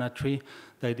the banana tree.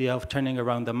 The idea of turning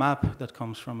around the map that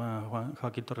comes from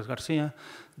Joaquin Torres Garcia.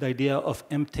 The idea of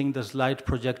emptying the slide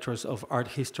projectors of art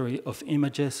history of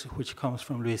images, which comes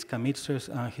from Luis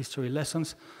Kamitzer's history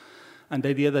lessons. And the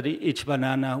idea that each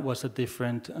banana was a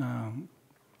different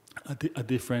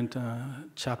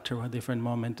chapter, a different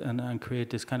moment, and create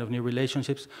this kind of new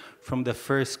relationships from the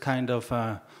first kind of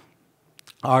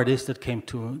artists that came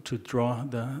to draw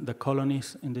the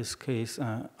colonies, in this case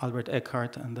Albert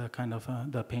Eckhart and the kind of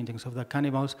the paintings of the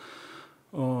cannibals,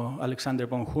 or Alexander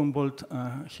von Humboldt.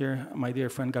 Here, my dear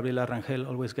friend Gabriela Rangel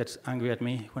always gets angry at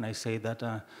me when I say that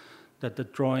the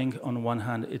drawing, on one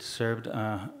hand, it served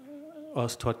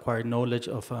us to acquire knowledge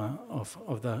of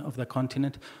the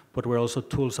continent, but we're also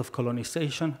tools of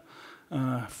colonization.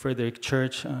 Frederick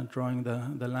Church drawing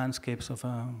the landscapes of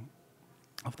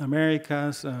the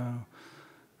Americas,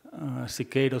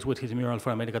 Siqueiros with his mural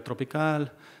for America Tropical.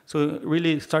 So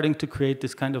really starting to create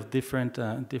this kind of different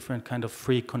kind of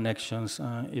free connections,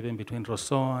 even between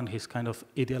Rousseau and his kind of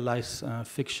idealized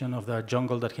fiction of the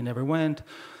jungle that he never went,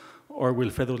 or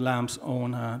Wilfredo Lamb's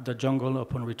own The Jungle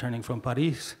upon returning from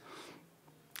Paris.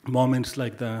 Moments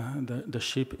like the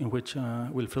ship in which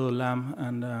Wilfredo Lamb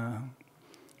and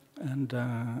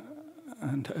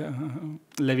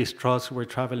Levi-Strauss were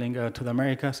traveling to the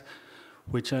Americas,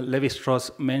 which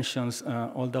Levi-Strauss mentions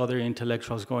all the other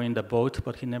intellectuals going in the boat,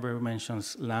 but he never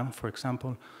mentions Lamb, for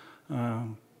example.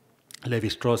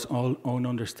 Levi-Strauss' own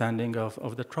understanding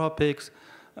of the tropics,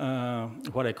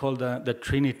 what I call the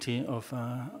trinity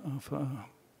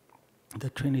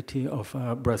of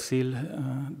Brazil,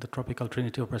 the tropical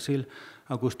trinity of Brazil,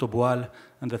 Augusto Boal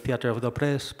and the theater of the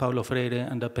press, Paulo Freire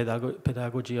and the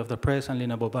pedagogy of the press, and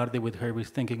Lina Bobardi with her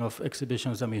thinking of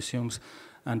exhibitions and museums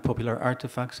and popular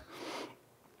artifacts.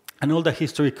 And all the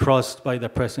history crossed by the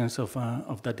presence of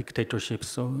the dictatorships,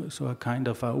 so a kind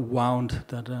of a wound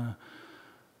that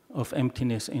of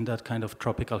emptiness in that kind of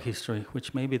tropical history,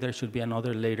 which maybe there should be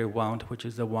another later wound, which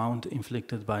is the wound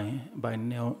inflicted by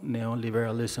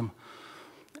neoliberalism.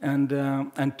 And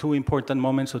two important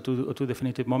moments, or two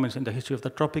definitive moments in the history of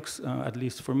the tropics, at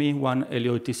least for me. One,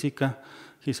 Elio Oiticica,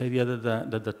 his idea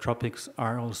that the tropics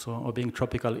are also, or being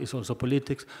tropical is also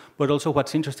politics. But also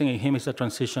what's interesting in him is the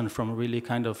transition from really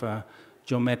kind of a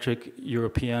geometric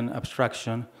European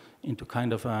abstraction into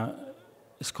kind of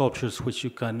sculptures which you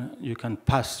can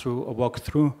pass through or walk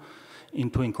through,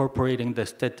 into incorporating the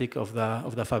aesthetic of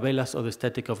the favelas, or the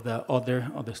aesthetic of the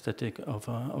other, or the aesthetic of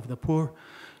the poor,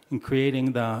 in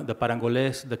creating the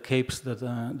parangoles, the capes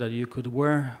that you could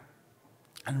wear,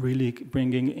 and really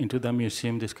bringing into the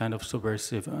museum this kind of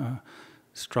subversive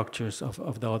structures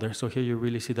of the other. So here you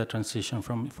really see the transition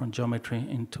from geometry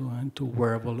into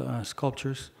wearable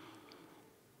sculptures.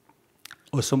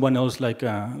 Or someone else like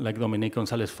Dominique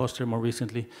Gonzalez Foster more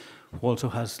recently, who also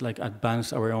has like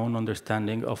advanced our own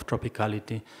understanding of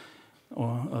tropicality,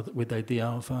 or with the idea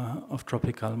of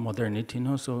tropical modernity. You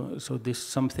know? So this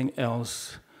something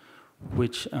else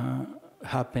which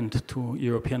happened to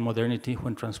European modernity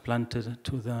when transplanted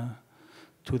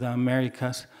to the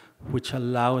Americas, which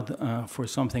allowed for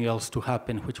something else to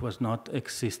happen, which was not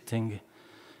existing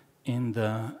in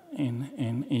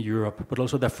Europe, but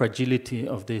also the fragility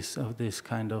of this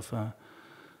kind of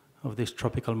these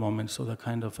tropical moments, so the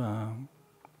kind of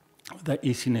the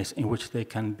easiness in which they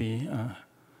can be,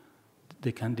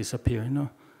 they can disappear. You know?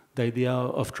 The idea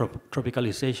of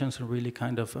tropicalizations, really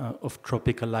kind of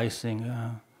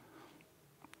tropicalizing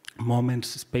moments,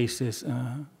 spaces,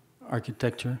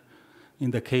 architecture.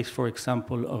 In the case, for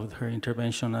example, of her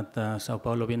intervention at the Sao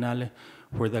Paulo Biennale,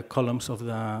 where the columns of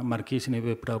the Marquise in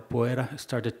Ibirapuera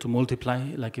started to multiply,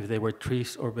 like if they were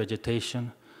trees or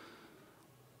vegetation.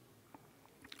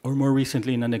 Or more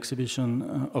recently, in an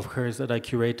exhibition of hers that I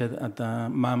curated at the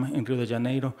MAM in Rio de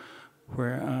Janeiro,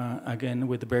 where, again,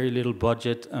 with very little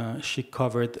budget, she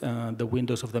covered the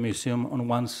windows of the museum on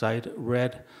one side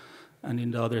red, and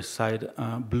in the other side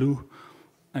blue,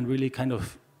 and really kind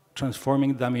of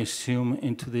transforming the museum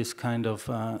into this kind of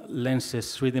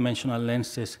lenses, three-dimensional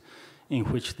lenses, in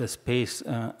which the space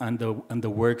and the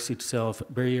works itself,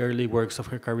 very early works of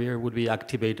her career, would be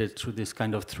activated through this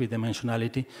kind of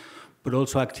three-dimensionality, but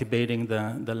also activating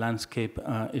the landscape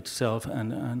itself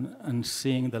and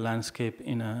seeing the landscape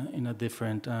in a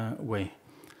different way.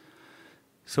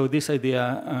 So this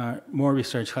idea, more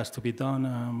research has to be done,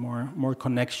 more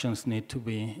connections need to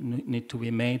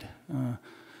be made.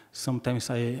 Sometimes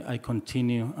I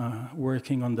continue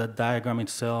working on the diagram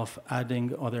itself,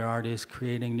 adding other artists,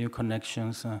 creating new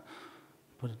connections,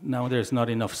 but now there's not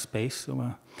enough space.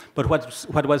 So, but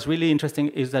what was really interesting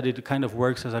is that it kind of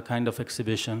works as a kind of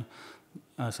exhibition,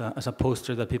 as a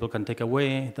poster that people can take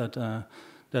away,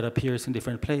 that appears in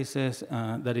different places,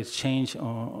 that it's changed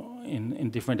in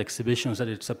different exhibitions that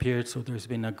it's appeared. So there's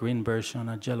been a green version,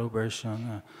 a yellow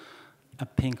version, a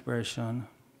pink version.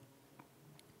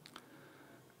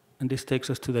 And this takes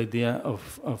us to the idea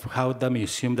of how the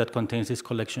museum that contains this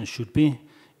collection should be,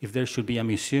 if there should be a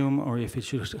museum, or if it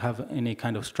should have any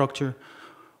kind of structure,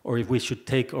 or if we should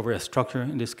take over a structure,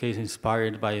 in this case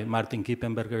inspired by Martin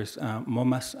Kippenberger's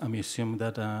MoMAs, a museum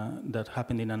that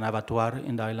happened in an abattoir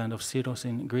in the island of Syros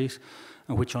in Greece,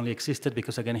 and which only existed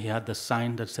because, again, he had the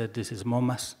sign that said, this is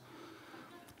MoMAs.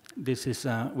 This is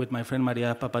with my friend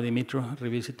Maria Papadimitru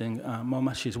revisiting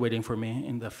MoMAs. She's waiting for me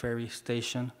in the ferry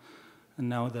station. And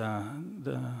now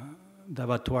the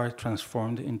abattoir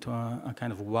transformed into a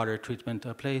kind of water treatment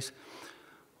place.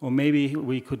 Or maybe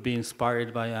we could be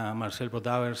inspired by Marcel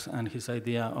Brodauers and his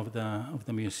idea of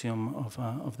the Museum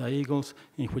of the Eagles,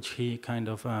 in which he kind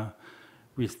of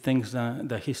rethinks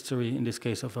the history, in this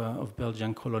case of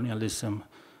Belgian colonialism,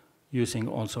 using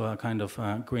also a kind of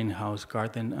greenhouse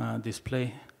garden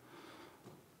display.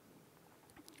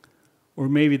 Or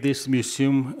maybe this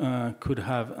museum could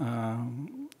have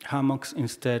hammocks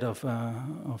instead of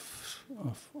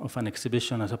an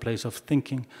exhibition as a place of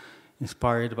thinking,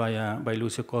 inspired by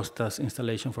Lucio Costa's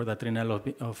installation for the Trinello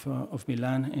of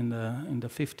Milan in the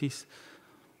 50s,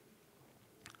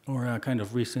 or a kind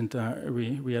of recent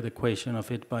readequation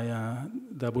of it by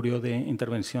the Bureau de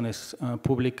Intervenciones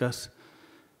Públicas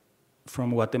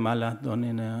from Guatemala, done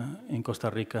in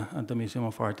Costa Rica at the Museum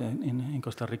of Art in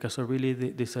Costa Rica. So really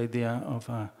this idea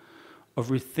of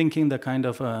rethinking the kind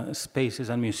of spaces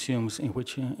and museums in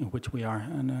which we are,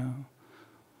 and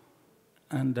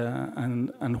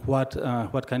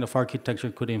what kind of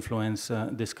architecture could influence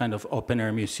this kind of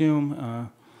open-air museum,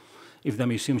 if the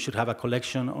museum should have a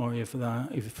collection, or if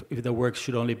the work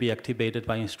should only be activated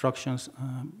by instructions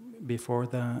before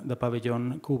the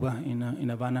Pavilion Cuba in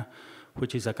Havana,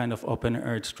 which is a kind of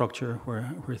open-air structure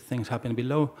where things happen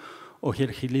below, or here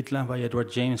Gilitla by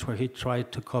Edward James, where he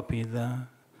tried to copy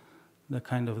the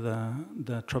kind of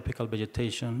the tropical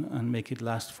vegetation and make it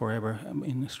last forever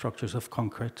in structures of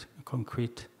concrete.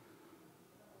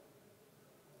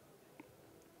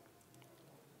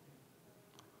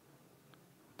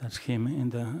 That's him in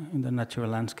the natural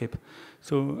landscape.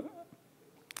 So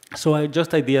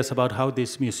just ideas about how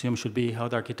this museum should be, how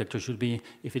the architecture should be,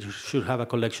 if it should have a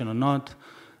collection or not,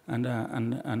 and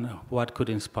what could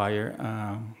inspire.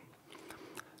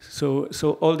 So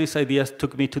all these ideas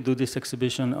took me to do this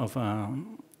exhibition of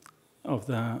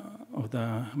the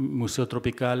Museo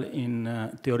Tropical in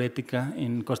Teoretica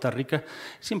in Costa Rica.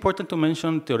 It's important to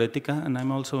mention Teoretica, and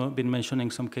I'm also been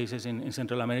mentioning some cases in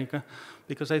Central America,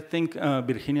 because I think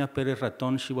Virginia Perez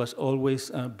Raton, she was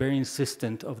always very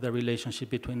insistent of the relationship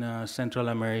between Central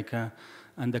America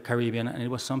and the Caribbean, and it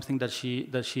was something that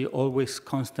she always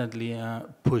constantly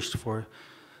pushed for.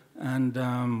 And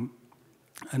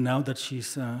now that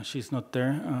she's not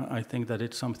there, I think that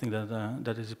it's something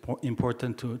that is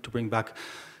important to bring back.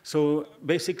 So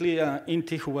basically,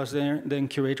 Inti, who was there, then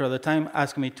curator at the time,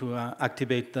 asked me to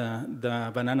activate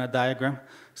the banana diagram.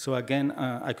 So again,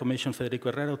 I commissioned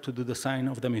Federico Herrero to do the sign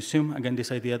of the museum. Again,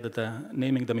 this idea that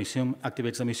naming the museum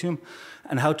activates the museum,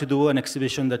 and how to do an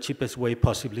exhibition the cheapest way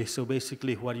possibly. So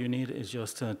basically, what you need is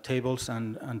just tables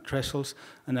and trestles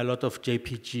and a lot of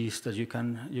JPGs that you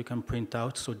can print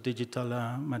out. So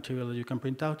digital material that you can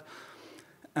print out.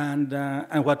 And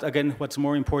what's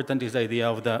more important is the idea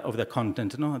of the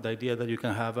content. No, the idea that you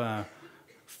can have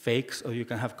fakes, or you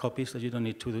can have copies, that you don't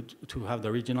need to have the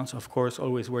originals. Of course,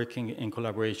 always working in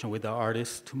collaboration with the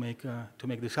artists to make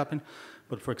this happen.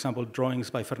 But for example, drawings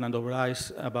by Fernando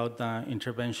Bryce about the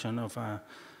intervention of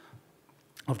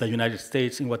the United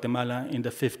States in Guatemala in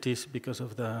the 50s because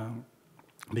of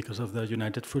the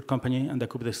United Fruit Company and the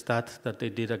coup d'etat that they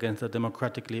did against the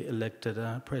democratically elected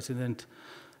president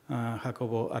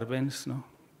Jacobo Arbenz, no?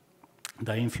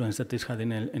 The influence that this had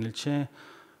in El Che,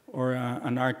 or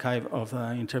an archive of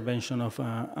the intervention of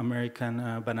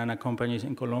American banana companies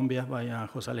in Colombia by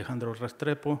José Alejandro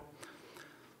Restrepo,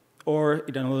 or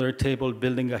in another table,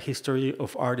 building a history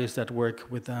of artists that work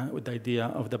with the idea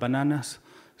of the bananas.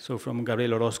 So from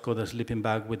Gabriel Orozco, the sleeping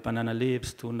bag with banana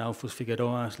leaves, to Naufus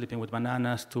Figueroa, sleeping with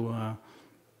bananas, to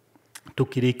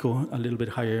Quirico, a little bit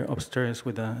higher upstairs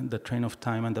with the train of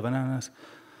time and the bananas.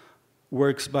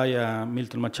 Works by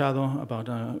Milton Machado about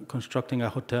constructing a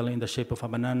hotel in the shape of a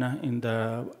banana in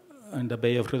the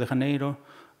Bay of Rio de Janeiro.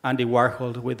 Andy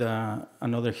Warhol with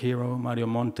another hero, Mario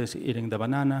Montes, eating the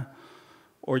banana.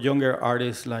 Or younger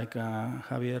artists like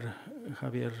Javier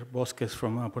Bosques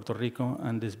from Puerto Rico,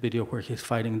 and this video where he's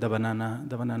fighting the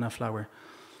banana flower.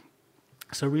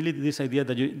 So really, this idea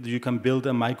that you can build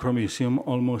a micro museum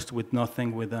almost with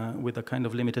nothing, with a kind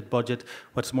of limited budget.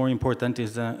 What's more important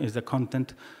is the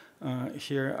content.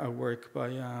 Here, a work by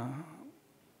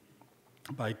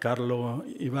Carlo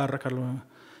Ibarra,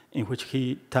 in which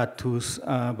he tattoos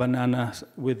bananas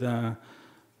with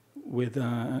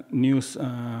news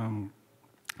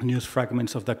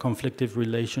fragments of the conflictive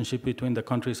relationship between the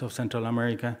countries of Central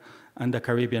America and the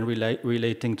Caribbean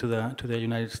relating to the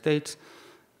United States.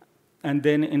 And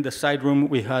then in the side room,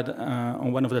 we had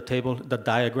on one of the tables the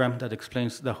diagram that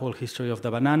explains the whole history of the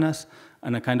bananas,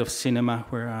 and a kind of cinema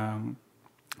where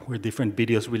different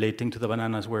videos relating to the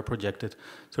bananas were projected.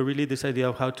 So really this idea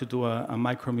of how to do a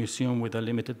micro museum with a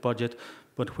limited budget,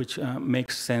 but which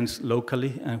makes sense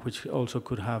locally, and which also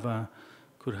could have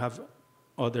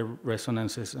other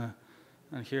resonances.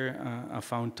 And here, a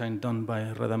fountain done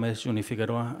by Radamés Juni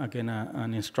Figueroa, again,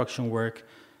 an instruction work,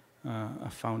 a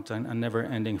fountain, a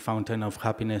never-ending fountain of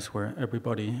happiness where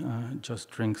everybody just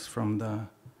drinks from the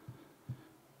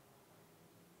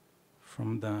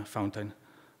fountain.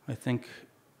 I think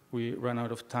we ran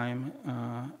out of time.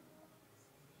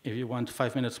 If you want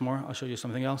 5 minutes more, I'll show you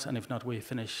something else, and if not, we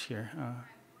finish here.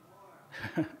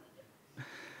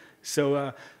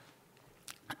 So,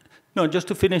 no, just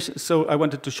to finish, so I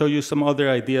wanted to show you some other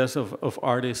ideas of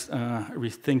artists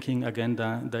rethinking, again,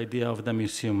 the idea of the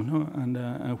museum, no? And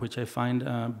which I find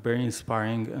very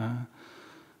inspiring.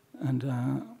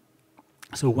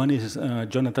 So one is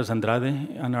Jonatas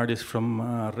Andrade, an artist from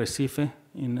Recife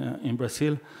in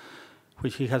Brazil,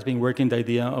 which he has been working the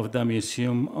idea of the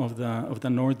museum of the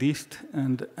Northeast,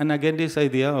 and again this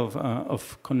idea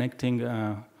of connecting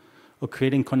or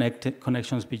creating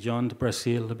connections beyond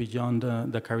Brazil, beyond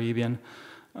the Caribbean.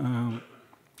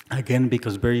 Again,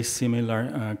 because very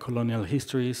similar colonial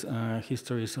histories,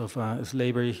 histories of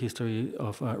slavery, history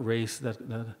of race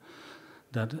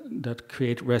that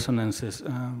create resonances.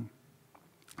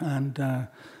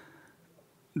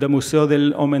 The Museo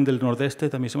del Homem del Nordeste,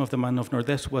 the Museum of the Man of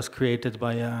Nordeste, was created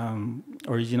by,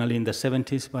 originally in the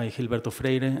 70s by Gilberto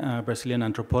Freire, a Brazilian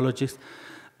anthropologist,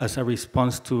 as a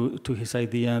response to his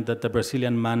idea that the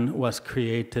Brazilian man was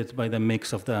created by the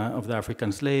mix of the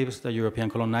African slaves, the European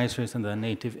colonizers, and the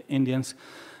native Indians,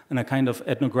 and a kind of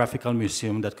ethnographical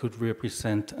museum that could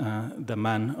represent the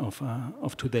man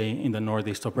of today in the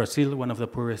northeast of Brazil, one of the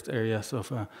poorest areas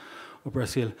of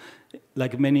Brazil.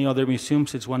 Like many other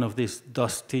museums, it's one of these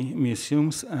dusty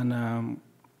museums, and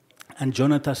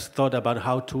Jonatas thought about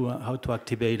how to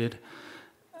activate it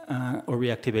or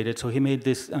reactivate it. So he made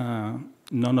this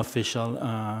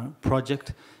non-official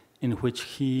project in which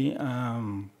he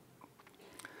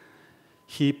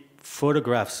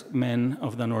photographs men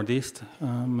of the Northeast,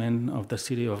 men of the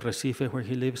city of Recife where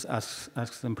he lives,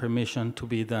 asks them permission to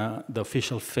be the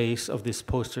official face of these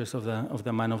posters of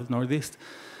the man of the Northeast.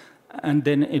 And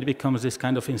then it becomes this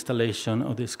kind of installation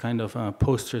or this kind of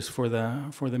posters for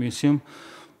the museum,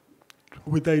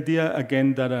 with the idea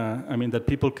again that that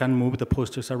people can move the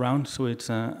posters around. So it's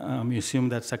a museum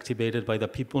that's activated by the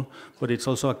people, but it's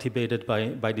also activated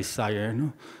by desire,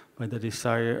 no? By the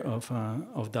desire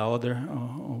of the other,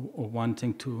 or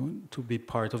wanting to be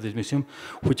part of this museum,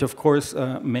 which of course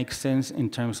makes sense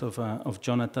in terms of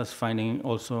Jonatas finding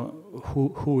also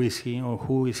who is he, or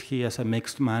who is he as a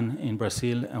mixed man in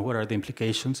Brazil, and what are the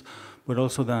implications, but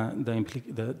also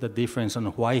the difference on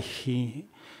why he,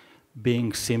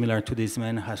 being similar to these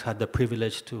men, has had the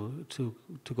privilege to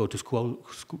go to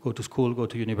school, go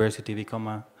to university,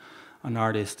 become an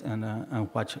artist, and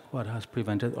what has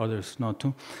prevented others not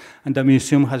to. And the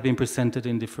museum has been presented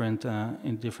in different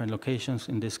locations.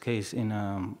 In this case,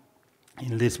 in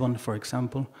Lisbon, for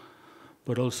example,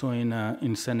 but also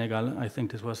in Senegal. I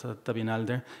think this was at the Biennale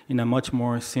there, in a much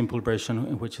more simple version,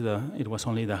 in which it was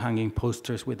only the hanging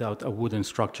posters without a wooden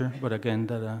structure. But again,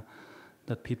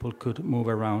 that people could move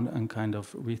around and kind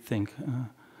of rethink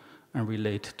and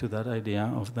relate to that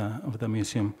idea of the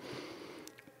museum.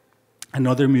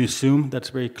 Another museum that's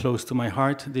very close to my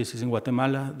heart, this is in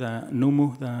Guatemala, the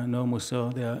NUMU, the Nuevo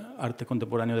Museo de Arte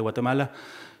Contemporáneo de Guatemala.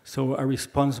 So a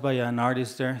response by an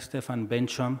artist there, Stefan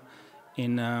Bencham,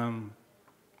 in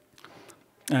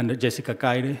and Jessica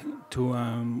Caire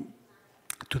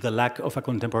to the lack of a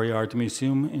contemporary art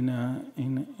museum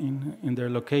in their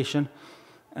location,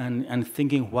 and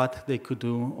thinking what they could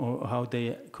do or how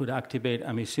they could activate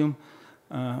a museum.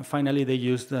 Finally, they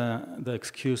used the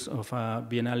excuse of a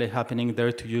Biennale happening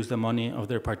there to use the money of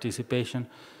their participation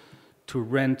to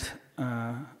rent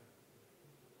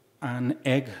an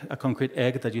egg, a concrete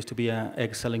egg that used to be an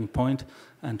egg selling point,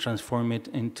 and transform it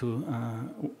into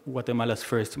Guatemala's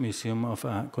first museum of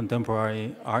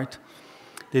contemporary art.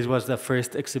 This was the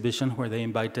first exhibition where they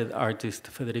invited artist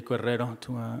Federico Herrero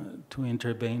to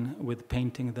intervene with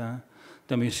painting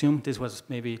the museum. This was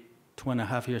maybe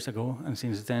 2.5 years ago, and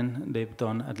since then they've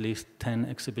done at least 10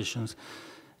 exhibitions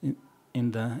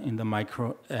in the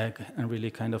micro egg and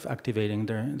really kind of activating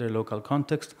their local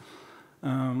context.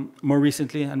 More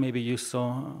recently, and maybe you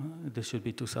saw, this should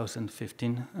be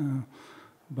 2015,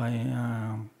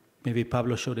 by maybe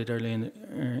Pablo showed it early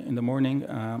in the morning,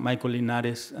 Michael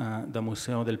Linares, the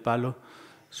Museo del Palo.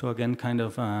 So again, kind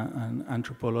of an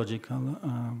anthropological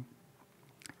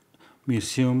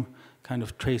museum, kind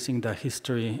of tracing the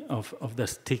history of the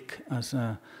stick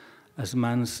as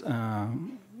man's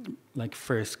like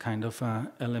first kind of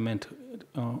element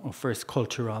or first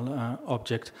cultural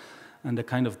object, and the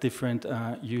kind of different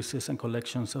uses and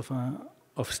collections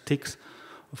of sticks.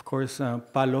 Of course,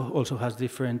 palo also has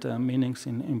different meanings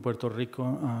in Puerto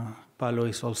Rico. Palo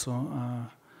is also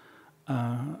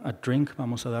a drink,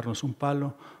 vamos a darnos un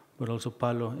palo, but also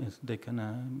palo is they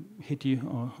can hit you,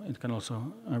 or it can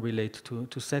also relate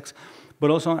to sex.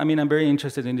 But also, I mean, I'm very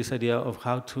interested in this idea of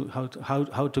how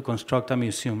to construct a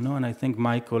museum, no? And I think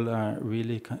Michael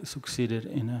really succeeded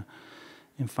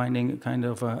in finding kind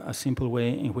of a simple way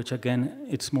in which, again,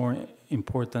 it's more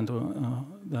important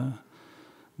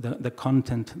the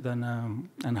content than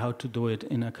and how to do it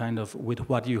in a kind of with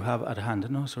what you have at hand,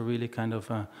 no? So really kind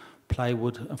of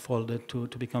plywood folded to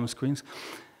become screens,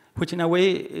 which in a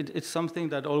way it's something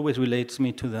that always relates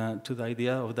me to the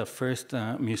idea of the first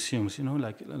museums, you know,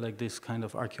 like this kind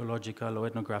of archaeological or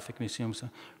ethnographic museums,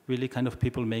 really kind of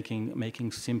people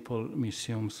making simple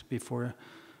museums before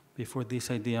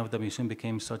this idea of the museum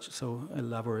became so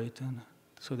elaborate. And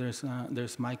so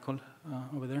there's Michael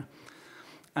over there.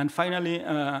 And finally,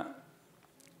 a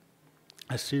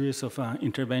series of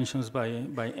interventions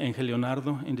by Angel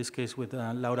Leonardo, in this case with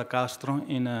Laura Castro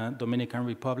in Dominican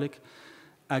Republic.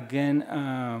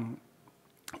 Again,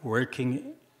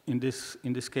 working in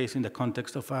this case in the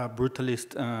context of a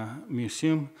brutalist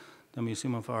museum, the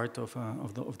Museum of Art of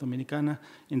Dominicana,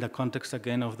 in the context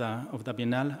again of the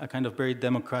Biennale, a kind of very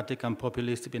democratic and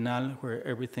populist Biennale where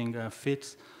everything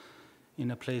fits,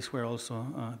 in a place where also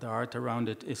the art around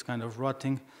it is kind of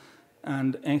rotting.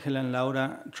 And Angel and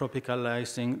Laura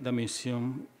tropicalizing the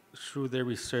museum through their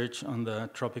research on the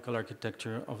tropical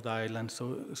architecture of the island.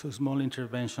 So small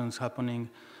interventions happening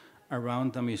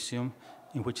around the museum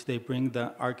in which they bring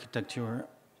the architecture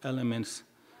elements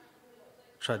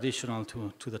traditional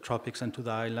to the tropics and to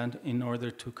the island in order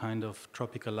to kind of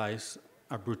tropicalize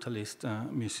a brutalist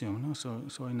museum. No?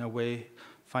 So in a way,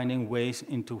 finding ways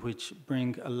into which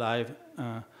bring alive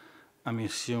a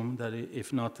museum that,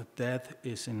 if not dead,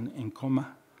 is in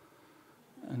coma,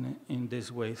 and in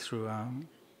this way through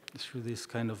this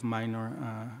kind of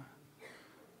minor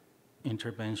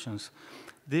interventions.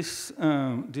 This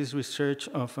research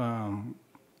of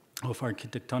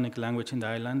architectonic language in the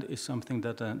island is something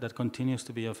that continues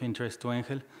to be of interest to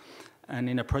Angel, and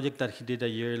in a project that he did a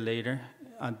year later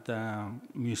at the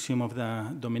Museum of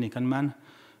the Dominican Man,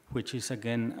 which is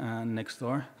again next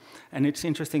door. And it's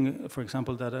interesting, for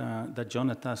example, that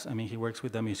Jonatas, I mean, he works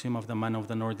with the Museum of the Man of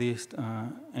the Northeast,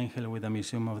 Angel with the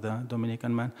Museum of the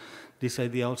Dominican Man. This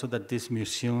idea also that these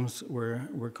museums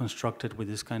were constructed with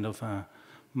this kind of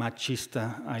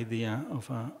machista idea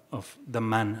of the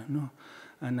man, no?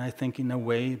 And I think in a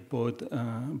way both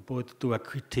do a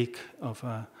critique of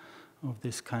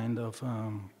this kind of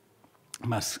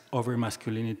over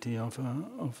masculinity of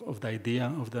the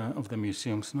idea of the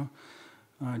museums, no?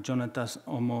 Jonatas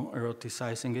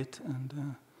homo-eroticizing it,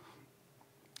 and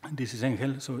this is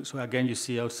Angel. So again, you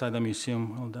see outside the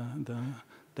museum all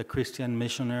the Christian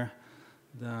missionary,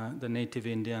 the native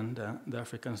Indian, the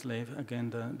African slave. Again,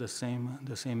 the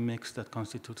same mix that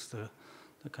constitutes the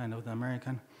kind of the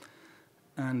American.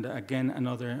 And again,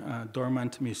 another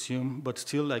dormant museum, but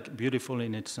still like beautiful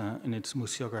in its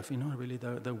museography. You know, really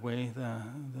the way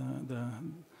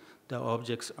the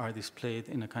objects are displayed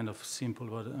in a kind of simple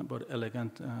but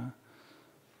elegant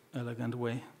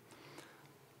way.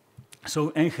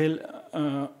 So Angel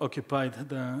occupied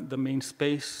the main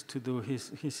space to do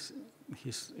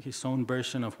his own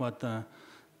version of what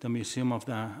the the museum of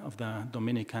the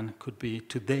Dominican could be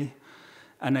today.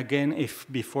 And again, if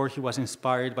before he was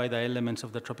inspired by the elements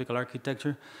of the tropical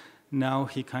architecture, now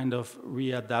he kind of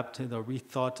readapted or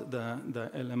rethought the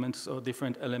elements or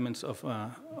different elements of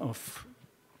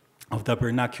the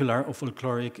vernacular or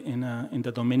folkloric in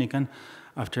the Dominican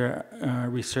after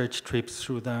research trips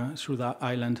through the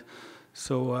island.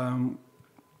 So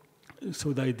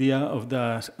so the idea of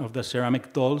the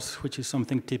ceramic dolls, which is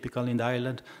something typical in the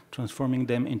island, transforming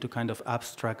them into kind of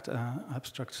abstract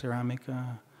ceramic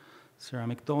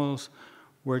dolls,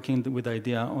 working with the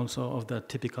idea also of the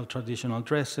typical traditional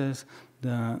dresses,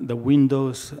 the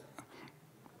windows,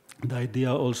 the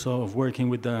idea also of working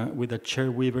with the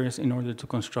chair weavers in order to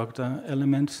construct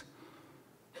elements.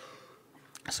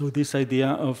 So this idea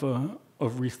of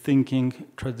rethinking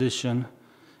tradition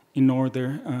in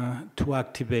order to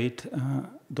activate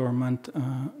dormant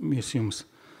museums.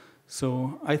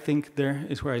 So I think there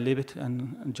is where I leave it,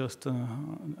 and just,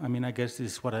 I mean, I guess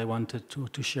this is what I wanted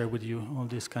to share with you, all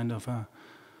this kind of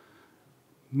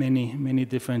many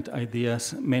different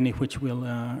ideas, many which will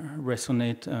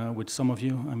resonate with some of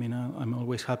you. I mean, I'm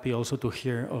always happy also to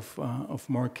hear of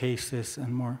more cases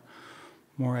and more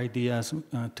ideas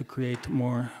to create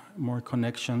more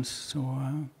connections.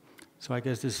 So I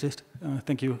guess this is it.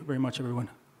 Thank you very much, everyone.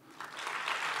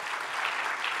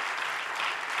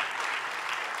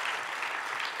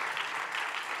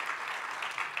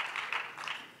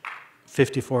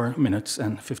 "54 minutes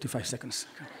and 55 seconds.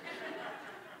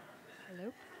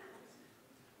 Hello.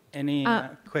 Any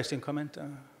question, comment?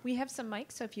 We have some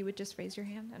mics, so if you would just raise your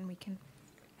hand and we can.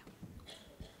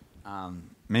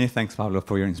 Many thanks, Pablo,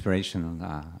 for your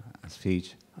inspirational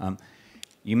speech.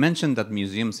 You mentioned that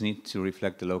museums need to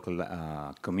reflect the local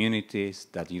communities,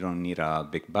 that you don't need a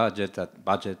big budget,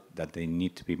 that they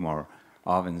need to be more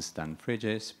ovens than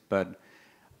fridges. But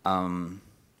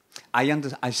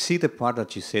I see the part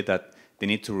that you say that they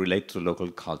need to relate to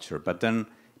local culture. But then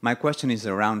my question is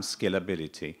around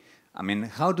scalability. I mean,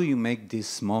 how do you make these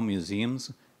small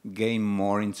museums gain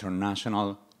more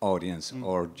international audience?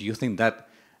 Or do you think that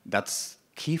that's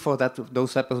key for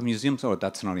those type of museums, or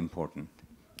that's not important?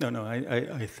 No.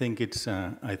 I think it's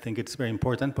very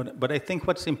important. But I think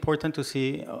what's important to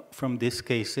see from these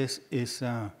cases is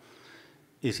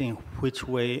in which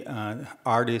way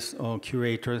artists or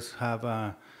curators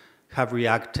have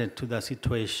reacted to the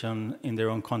situation in their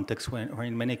own context. Or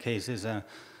in many cases,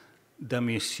 the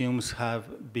museums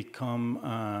have become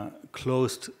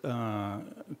closed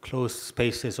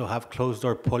spaces or have closed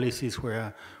door policies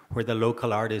where the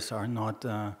local artists are not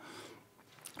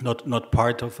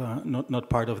part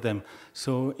of them.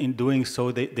 So in doing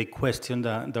so, they question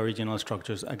the original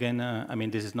structures. Again, I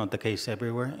mean, this is not the case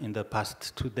everywhere. In the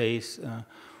past 2 days,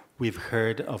 we've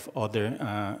heard of other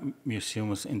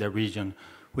museums in the region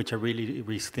which are really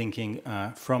rethinking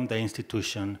from the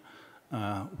institution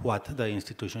what the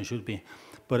institution should be.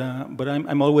 But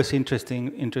I'm always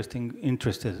interested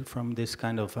from this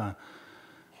kind of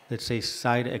let's say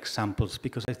side examples,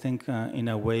 because I think in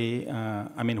a way,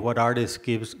 I mean, what artists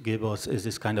give us is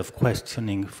this kind of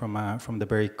questioning from the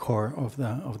very core of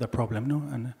the problem, no,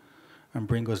 and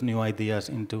bring us new ideas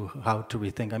into how to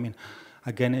rethink. I mean,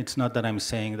 again, it's not that I'm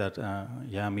saying that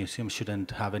yeah, museums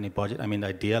shouldn't have any budget. I mean,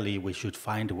 ideally, we should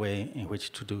find a way in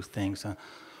which to do things,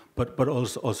 but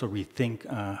also rethink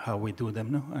how we do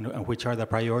them, no, and which are the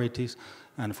priorities,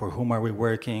 and for whom are we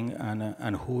working,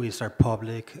 and who is our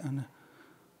public, and.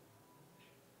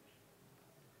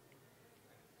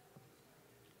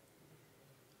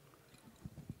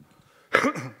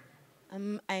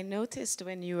 I noticed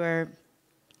when you were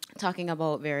talking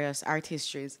about various art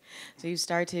histories, so you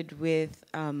started with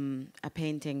a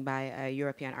painting by a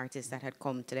European artist that had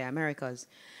come to the Americas.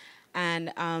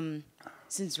 And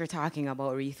since we're talking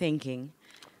about rethinking,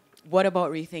 what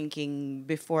about rethinking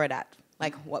before that?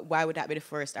 Like, why would that be the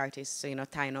first artist? So, you know,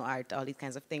 Taino art, all these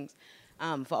kinds of things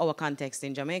for our context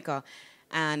in Jamaica.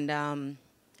 And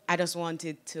I just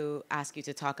wanted to ask you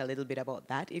to talk a little bit about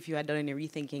that, if you had done any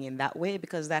rethinking in that way,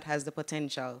 because that has the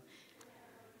potential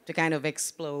to kind of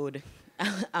explode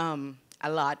a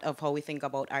lot of how we think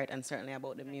about art, and certainly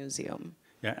about the museum.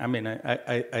 Yeah, I mean,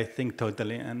 I think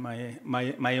totally, and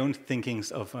my own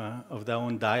thinkings of the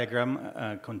own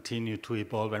diagram continue to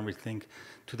evolve and rethink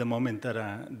to the moment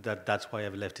that that's why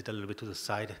I've left it a little bit to the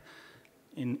side,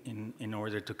 in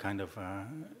order to kind of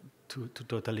to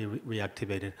totally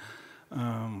reactivate it.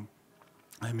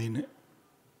 I mean,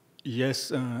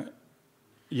 yes,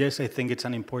 I think it's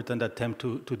an important attempt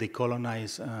to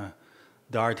decolonize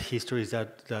the art histories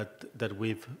that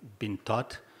we've been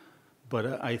taught,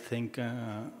 but I think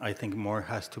more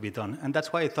has to be done, and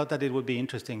that's why I thought that it would be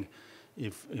interesting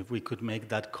if we could make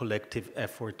that collective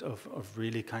effort of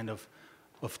really kind of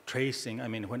tracing. I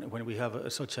mean, when we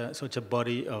have such a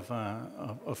body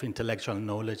of intellectual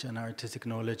knowledge and artistic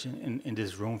knowledge in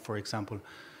this room, for example,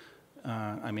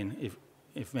 I mean,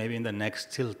 if maybe in the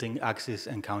next tilting axis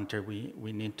encounter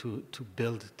we need to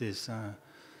build this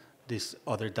this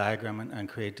other diagram and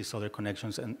create these other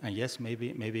connections, and yes,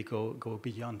 maybe go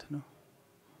beyond, no?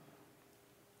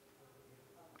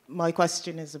 My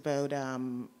question is about,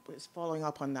 is following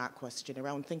up on that question,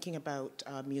 around thinking about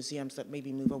museums that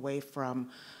maybe move away from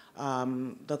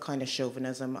the kind of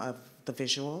chauvinism of the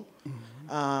visual.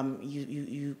 Mm-hmm.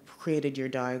 You created your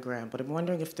diagram, but I'm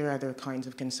wondering if there are other kinds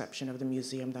of conception of the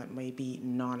museum that may be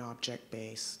non-object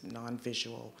based,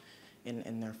 non-visual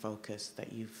in their focus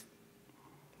that you've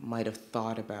might have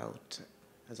thought about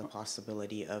as a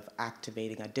possibility of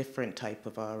activating a different type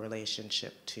of a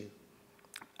relationship to.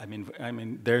 I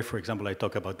mean, there, for example, I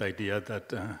talk about the idea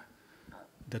that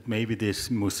that maybe this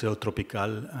Museo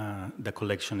Tropical, the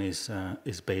collection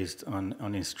is based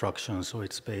on instructions, so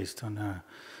it's based on,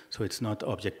 so it's not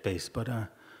object-based.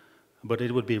 But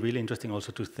it would be really interesting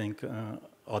also to think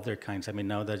other kinds. I mean,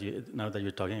 now that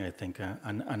you're talking, I think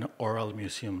an oral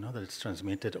museum, no, that it's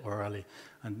transmitted orally,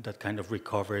 and that kind of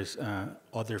recovers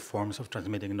other forms of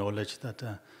transmitting knowledge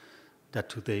that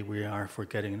today we are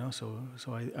forgetting, no? So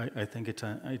I think it's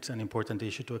an important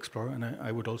issue to explore, and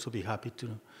I would also be happy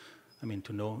to, I mean,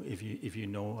 to know if you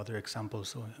know other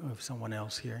examples, or if someone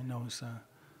else here knows.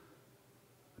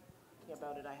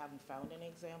 About it, I haven't found any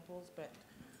examples, but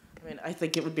I mean, I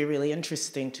think it would be really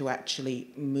interesting to actually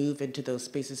move into those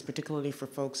spaces, particularly for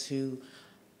folks who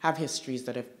have histories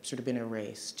that have sort of been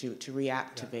erased, to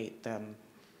reactivate them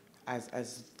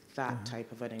as that type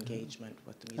of an engagement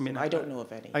with the museum. I mean, I don't know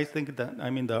of any. I think that, I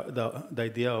mean, the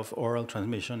idea of oral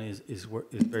transmission is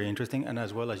very interesting, and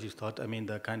as well as you thought, I mean,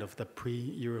 the kind of the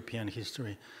pre-European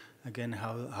history. Again,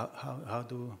 how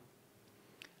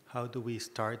do we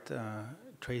start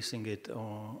tracing it,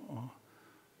 or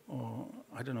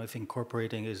I don't know if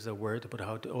incorporating is the word, but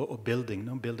how to, or building,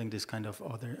 no, building this kind of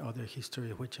other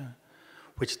history,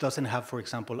 which doesn't have, for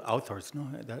example, authors, no.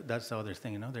 That's the other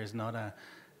thing, you know. There's not a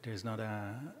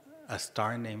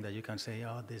star name that you can say,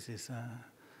 oh, this is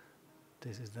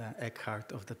the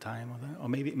Eckhart of the time, or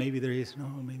maybe there is, no,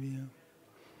 maybe.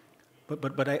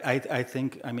 But I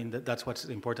think, I mean, that's what's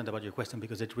important about your question,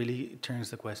 because it really turns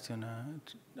the question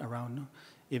around, no?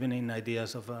 Even in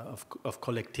ideas of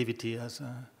collectivity as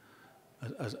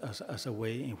a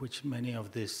way in which many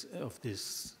of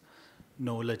this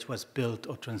knowledge was built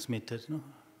or transmitted, no?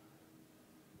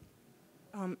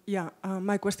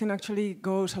 My question actually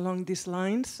goes along these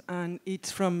lines, and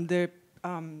it's from the.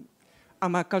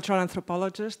 I'm a cultural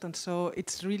anthropologist, and so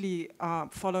it's really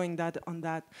following that on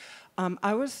that.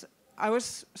 I was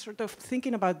sort of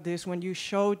thinking about this when you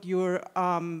showed your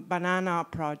banana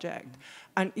project,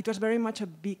 and it was very much a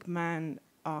big man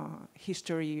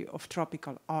history of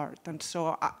tropical art. And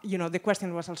so, the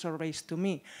question was also raised to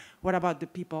me, what about the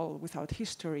people without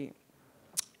history?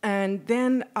 And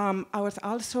then I was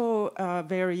also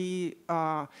very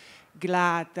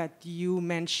glad that you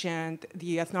mentioned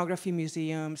the ethnography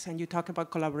museums, and you talk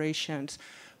about collaborations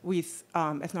with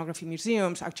ethnography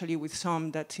museums, actually with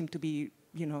some that seem to be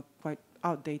quite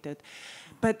outdated.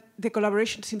 But the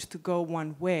collaboration seems to go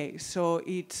one way. So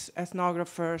it's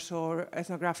ethnographers or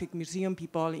ethnographic museum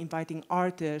people inviting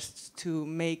artists to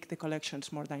make the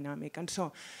collections more dynamic. And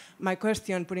so my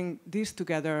question, putting this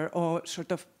together, or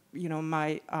sort of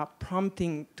my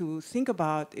prompting to think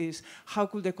about, is how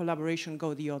could the collaboration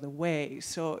go the other way?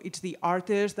 So it's the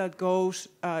artist that goes,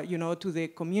 to the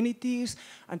communities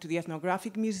and to the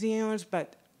ethnographic museums,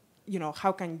 but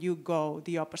how can you go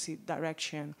the opposite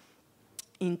direction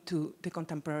into the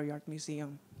contemporary art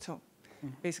museum? So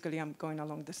basically, I'm going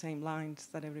along the same lines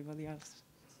that everybody else.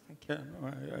 Thank you.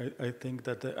 Yeah, I think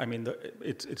that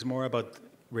it's more about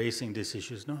raising these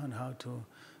issues, no, and how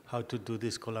to do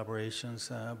these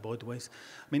collaborations both ways.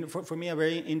 I mean, for me, a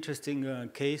very interesting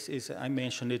case is, I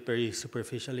mentioned it very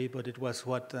superficially, but it was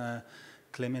what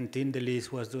Clementine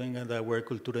Delis was doing at the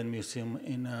Werkkulturen Museum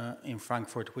in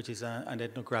Frankfurt, which is an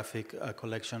ethnographic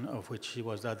collection of which she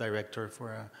was the director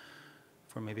for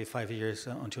maybe 5 years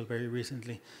until very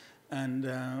recently, and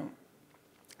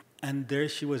there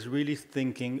she was really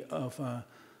thinking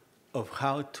of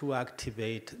how to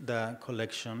activate the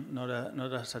collection, not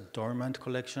as a dormant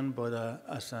collection, but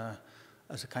as a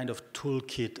kind of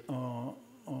toolkit or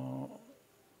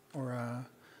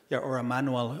a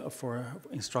manual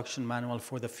instruction manual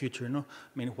for the future. No, I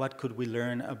mean, what could we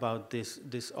learn about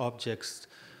these objects,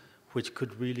 which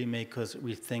could really make us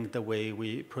rethink the way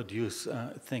we produce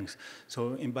things.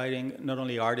 So inviting not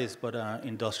only artists but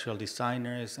industrial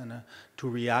designers and to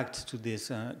react to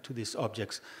these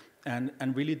objects,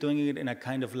 and really doing it in a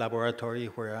kind of laboratory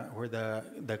where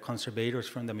the conservators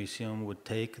from the museum would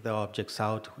take the objects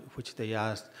out, which they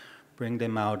asked, bring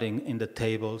them out in the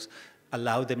tables,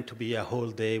 allow them to be a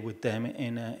whole day with them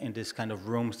in this kind of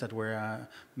rooms that were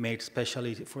made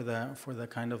specially for the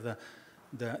kind of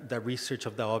the research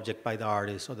of the object by the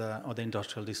artist or the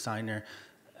industrial designer,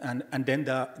 and then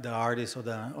the artists or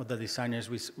the designers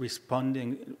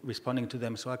responding to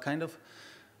them. So a kind of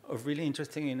really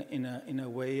interesting in a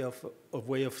way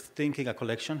of thinking a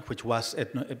collection, which was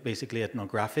basically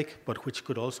ethnographic, but which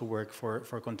could also work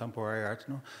for contemporary art.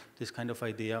 No? This kind of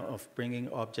idea of bringing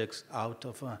objects out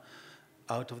of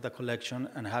the collection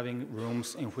and having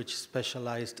rooms in which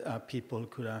specialized people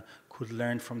could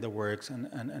learn from the works,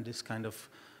 and this kind of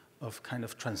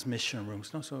transmission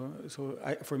rooms. No? So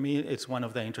for me, it's one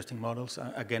of the interesting models.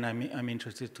 Again, I'm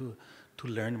interested to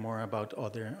learn more about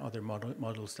other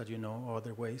models that you know,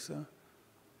 other ways.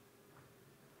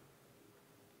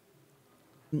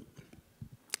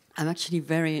 I'm actually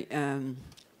very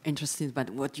interested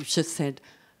about what you just said.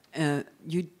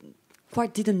 You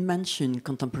quite didn't mention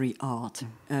contemporary art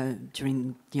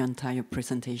during the entire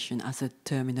presentation as a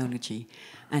terminology,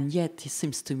 and yet it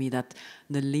seems to me that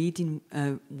the leading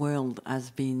world has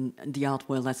been, the art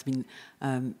world has been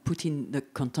putting the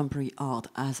contemporary art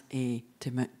as a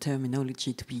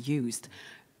terminology to be used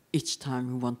each time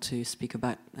we want to speak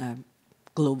about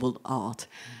global art.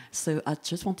 So I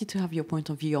just wanted to have your point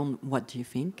of view on what do you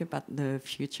think about the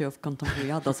future of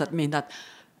contemporary art? Does that mean that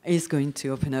is going to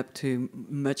open up to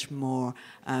much more,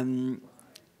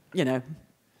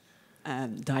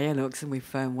 dialogues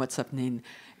with what's happening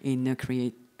in the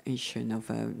creation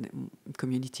of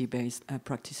community-based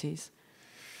practices?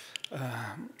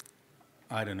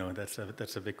 I don't know.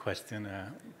 That's a big question.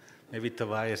 Maybe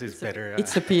Tobias is better.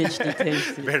 It's a PhD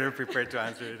case. Better prepared to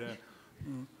answer it.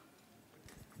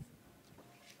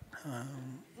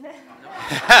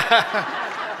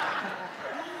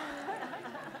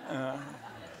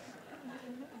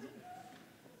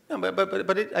 No,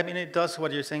 but it does,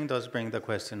 what you're saying does bring the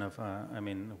question of,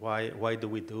 why do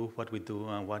we do what we do,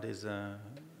 and what is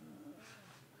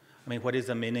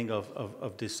the meaning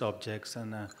of these objects,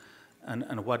 and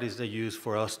what is the use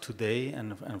for us today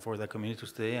and for the community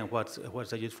today, and what's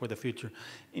the use for the future?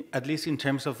 At least in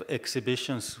terms of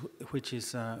exhibitions, which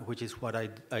is what I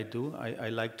do. I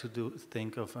like to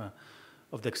think of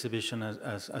the exhibition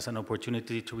as an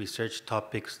opportunity to research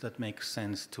topics that make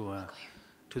sense to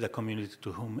the community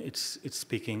to whom it's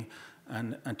speaking,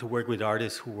 and to work with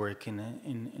artists who work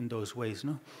in those ways.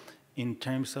 No, in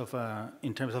terms of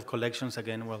collections,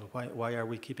 again, well, why are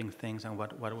we keeping things, and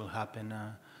what will happen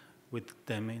with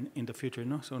them in the future?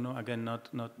 No, so no, again, not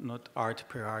art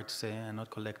per art, say, and not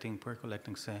collecting per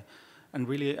collecting, say. And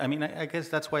really, I guess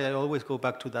that's why I always go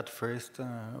back to that first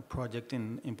project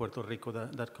in Puerto Rico,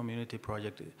 that community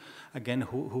project. Again,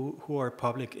 who our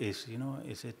public is,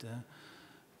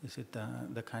 is it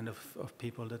the kind of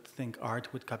people that think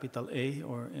art with capital A,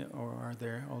 or are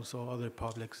there also other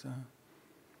publics?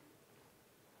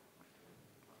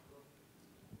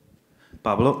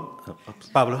 Pablo.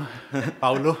 Paulo.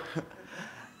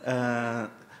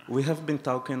 We have been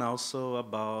talking also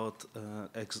about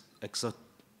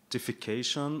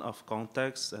exotification of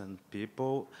context and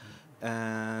people,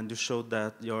 and you showed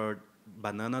that your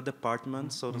banana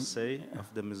department, so to say,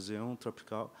 of the Museum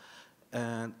Tropical.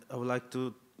 And I would like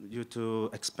you to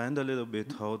expand a little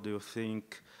bit. How do you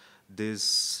think these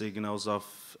signals of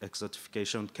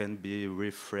exotification can be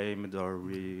reframed or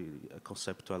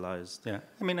reconceptualized? Yeah,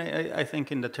 I think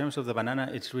in the terms of the banana,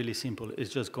 it's really simple.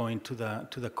 It's just going to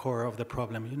the core of the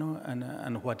problem,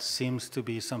 and what seems to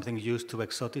be something used to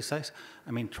exoticize.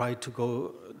 Try to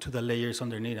go to the layers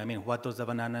underneath. What does the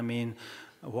banana mean?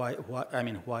 Why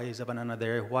is the banana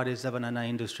there? What is the banana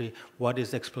industry? What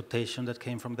is the exploitation that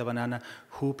came from the banana?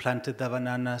 Who planted the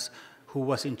bananas? Who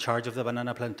was in charge of the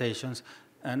banana plantations?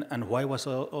 And why was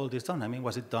all this done?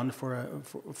 Was it done for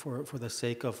the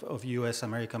sake of U.S.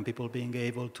 American people being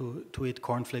able to eat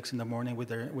cornflakes in the morning with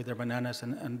their bananas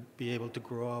and be able to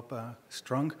grow up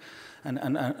strong?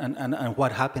 And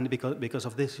what happened because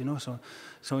of this?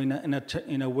 So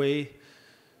in a way,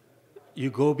 you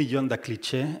go beyond the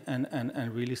cliché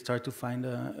and really start to find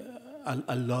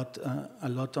a lot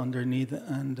underneath,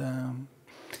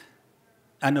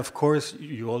 and of course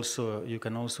you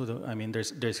can also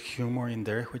there's humor in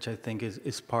there, which I think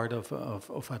is part of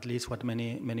at least what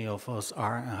many of us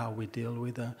are, and how we deal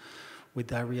with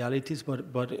their realities,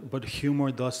 but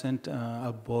humor doesn't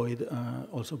avoid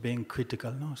also being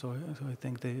critical, no? So I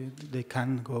think they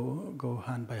can go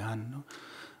hand by hand, no?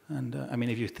 And I mean,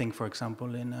 if you think, for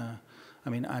example, in I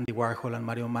mean, Andy Warhol and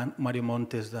Mario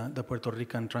Montes, the Puerto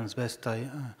Rican transvestite,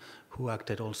 who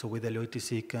acted also with Elio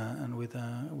Itisica and with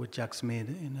Jack Smith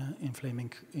in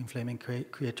Flaming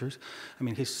Creators. I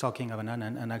mean, he's sucking a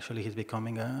banana, and actually he's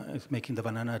making the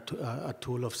banana a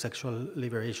tool of sexual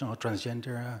liberation or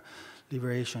transgender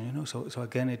liberation. You know, so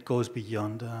again, it goes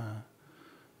beyond the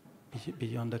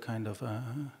kind of.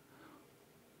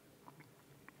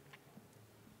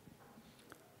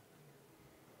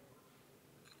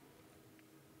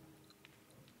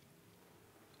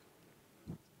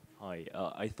 Hi,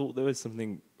 I thought there was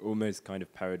something almost kind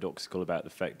of paradoxical about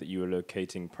the fact that you were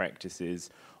locating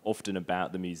practices often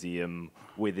about the museum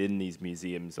within these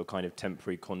museums or kind of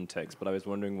temporary context, but I was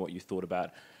wondering what you thought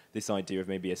about this idea of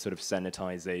maybe a sort of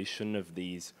sanitization of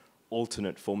these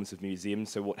alternate forms of museums.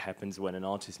 So what happens when an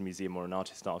artist museum or an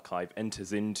artist archive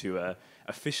enters into a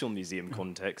official museum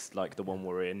context like the one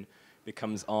we're in,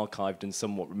 becomes archived and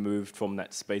somewhat removed from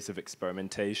that space of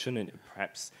experimentation, and it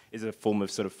perhaps is a form of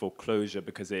sort of foreclosure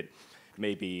because it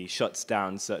maybe shuts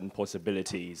down certain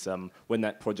possibilities when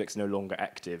that project's no longer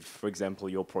active. For example,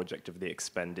 your project of the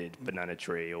expanded banana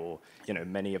tree, or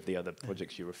many of the other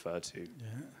projects you refer to.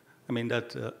 Yeah, I mean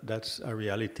that's a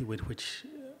reality with which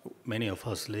many of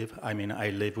us live. I mean,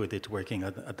 I live with it working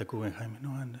at the Guggenheim,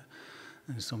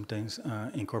 and sometimes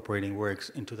incorporating works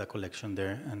into the collection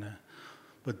there. And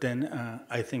but then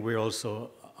I think we're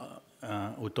also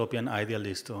utopian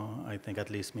idealists, or I think at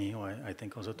least me, or I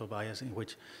think also Tobias, in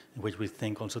which we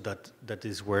think also that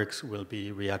these works will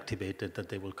be reactivated, that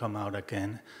they will come out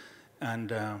again,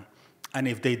 and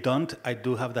if they don't, I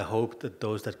do have the hope that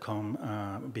those that come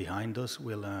behind us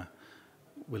will,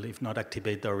 if not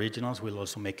activate the originals, will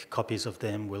also make copies of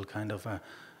them, will kind of.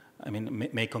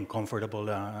 Make uncomfortable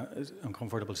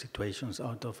situations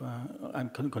out of,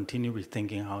 and continue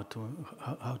rethinking how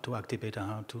to activate and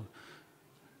how to.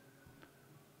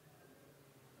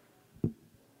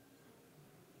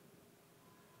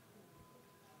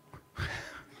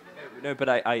 No, but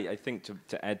I think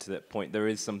to add to that point, there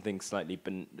is something slightly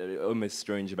almost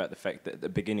strange about the fact that at the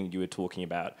beginning you were talking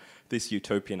about this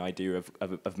utopian idea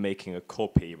of making a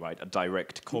copy, right, a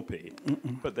direct copy.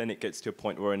 But then it gets to a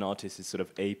point where an artist is sort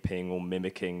of aping or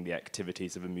mimicking the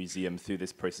activities of a museum through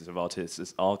this process of artist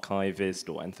as archivist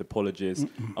or anthropologist.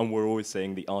 And we're always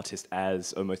saying the artist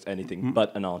as almost anything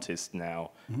but an artist now.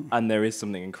 And there is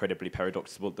something incredibly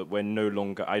paradoxical that we're no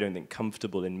longer, I don't think,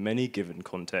 comfortable in many given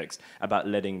contexts about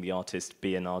letting the artist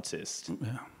be an artist.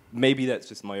 Yeah. Maybe that's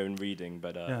just my own reading,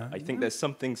 but I think there's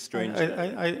something strange.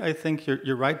 I think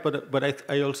you're right, but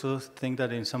I also think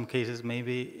that in some cases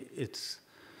maybe it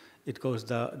goes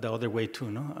the other way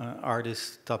too. No,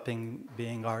 artists stopping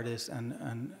being artists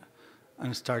and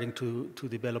starting to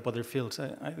develop other fields.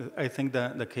 I think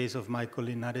that the case of Michael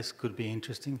Linares could be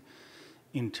interesting,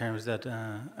 in terms that,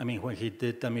 when he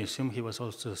did the museum, he was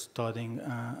also studying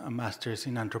a master's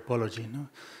in anthropology, no?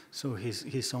 So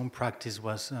his own practice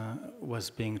was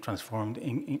being transformed,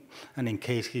 and in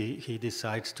case he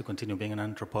decides to continue being an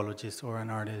anthropologist or an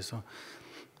artist, so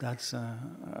that's,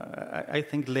 I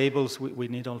think labels, we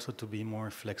need also to be more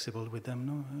flexible with them,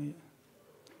 no?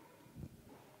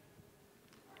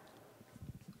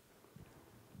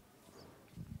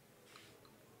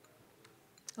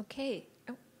 Okay.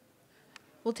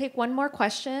 We'll take one more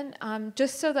question.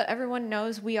 Just so that everyone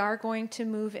knows, we are going to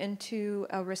move into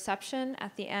a reception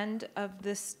at the end of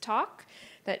this talk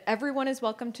that everyone is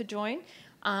welcome to join.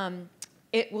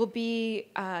 It will be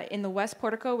in the West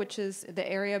Portico, which is the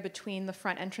area between the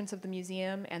front entrance of the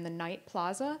museum and the Night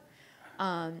Plaza.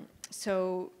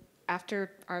 So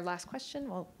after our last question,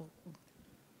 we'll...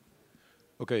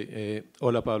 Okay.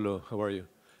 Hola, Pablo. How are you?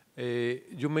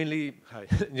 You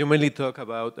mainly talk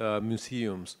about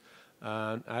museums.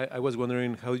 And I was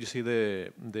wondering how you see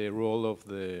the role of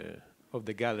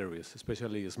the galleries,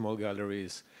 especially small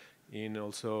galleries, in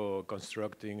also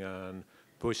constructing and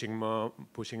pushing a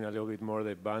little bit more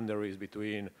the boundaries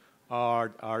between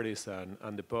artists,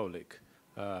 and the public.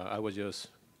 I was just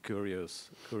curious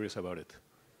about it.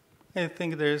 I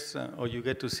think there's, or you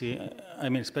get to see.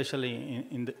 Especially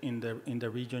in the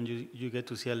region, you get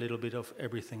to see a little bit of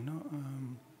everything. No,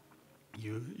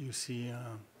 you see.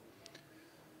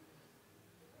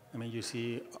 You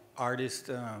see artists,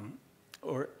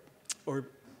 or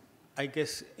I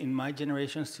guess in my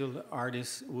generation, still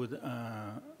artists would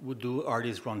do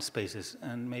artist-run spaces,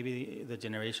 and maybe the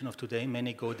generation of today,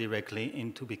 many go directly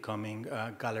into becoming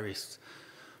gallerists.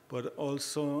 But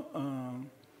also,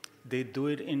 they do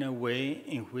it in a way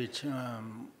in which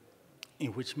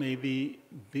maybe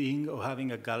being or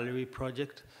having a gallery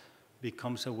project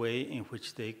becomes a way in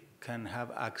which they can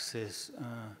have access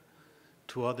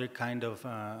to other kind of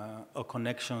or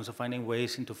connections, or finding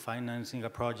ways into financing a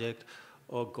project,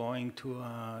 or going to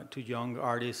young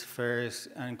artists fairs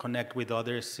and connect with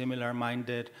others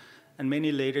similar-minded, and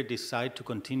many later decide to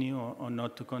continue or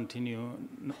not to continue,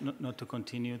 not to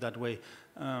continue that way.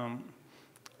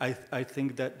 I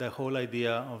think that the whole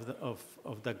idea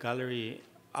of the gallery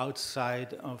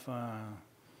outside of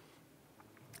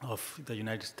the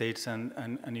United States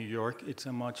and New York, it's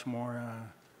a much more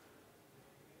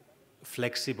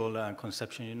flexible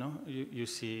conception. You know, you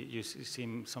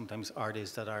see sometimes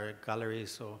artists that are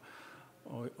galleries,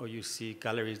 or you see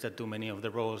galleries that do many of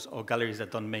the roles, or galleries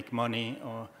that don't make money,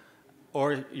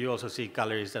 or you also see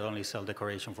galleries that only sell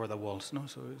decoration for the walls. No,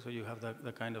 so you have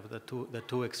the kind of the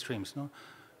two extremes. No,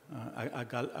 a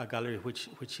gallery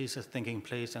which is a thinking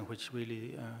place, and which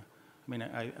really. I mean,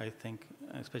 I think,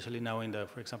 especially now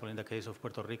for example, in the case of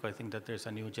Puerto Rico, I think that there's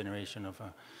a new generation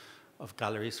of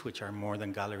galleries which are more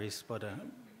than galleries, but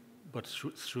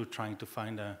through trying to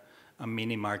find a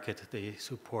mini market, they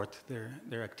support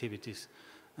their activities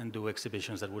and do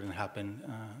exhibitions that wouldn't happen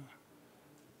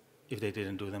if they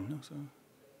didn't do them. No? So.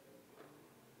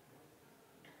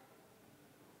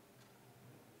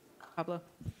 Pablo.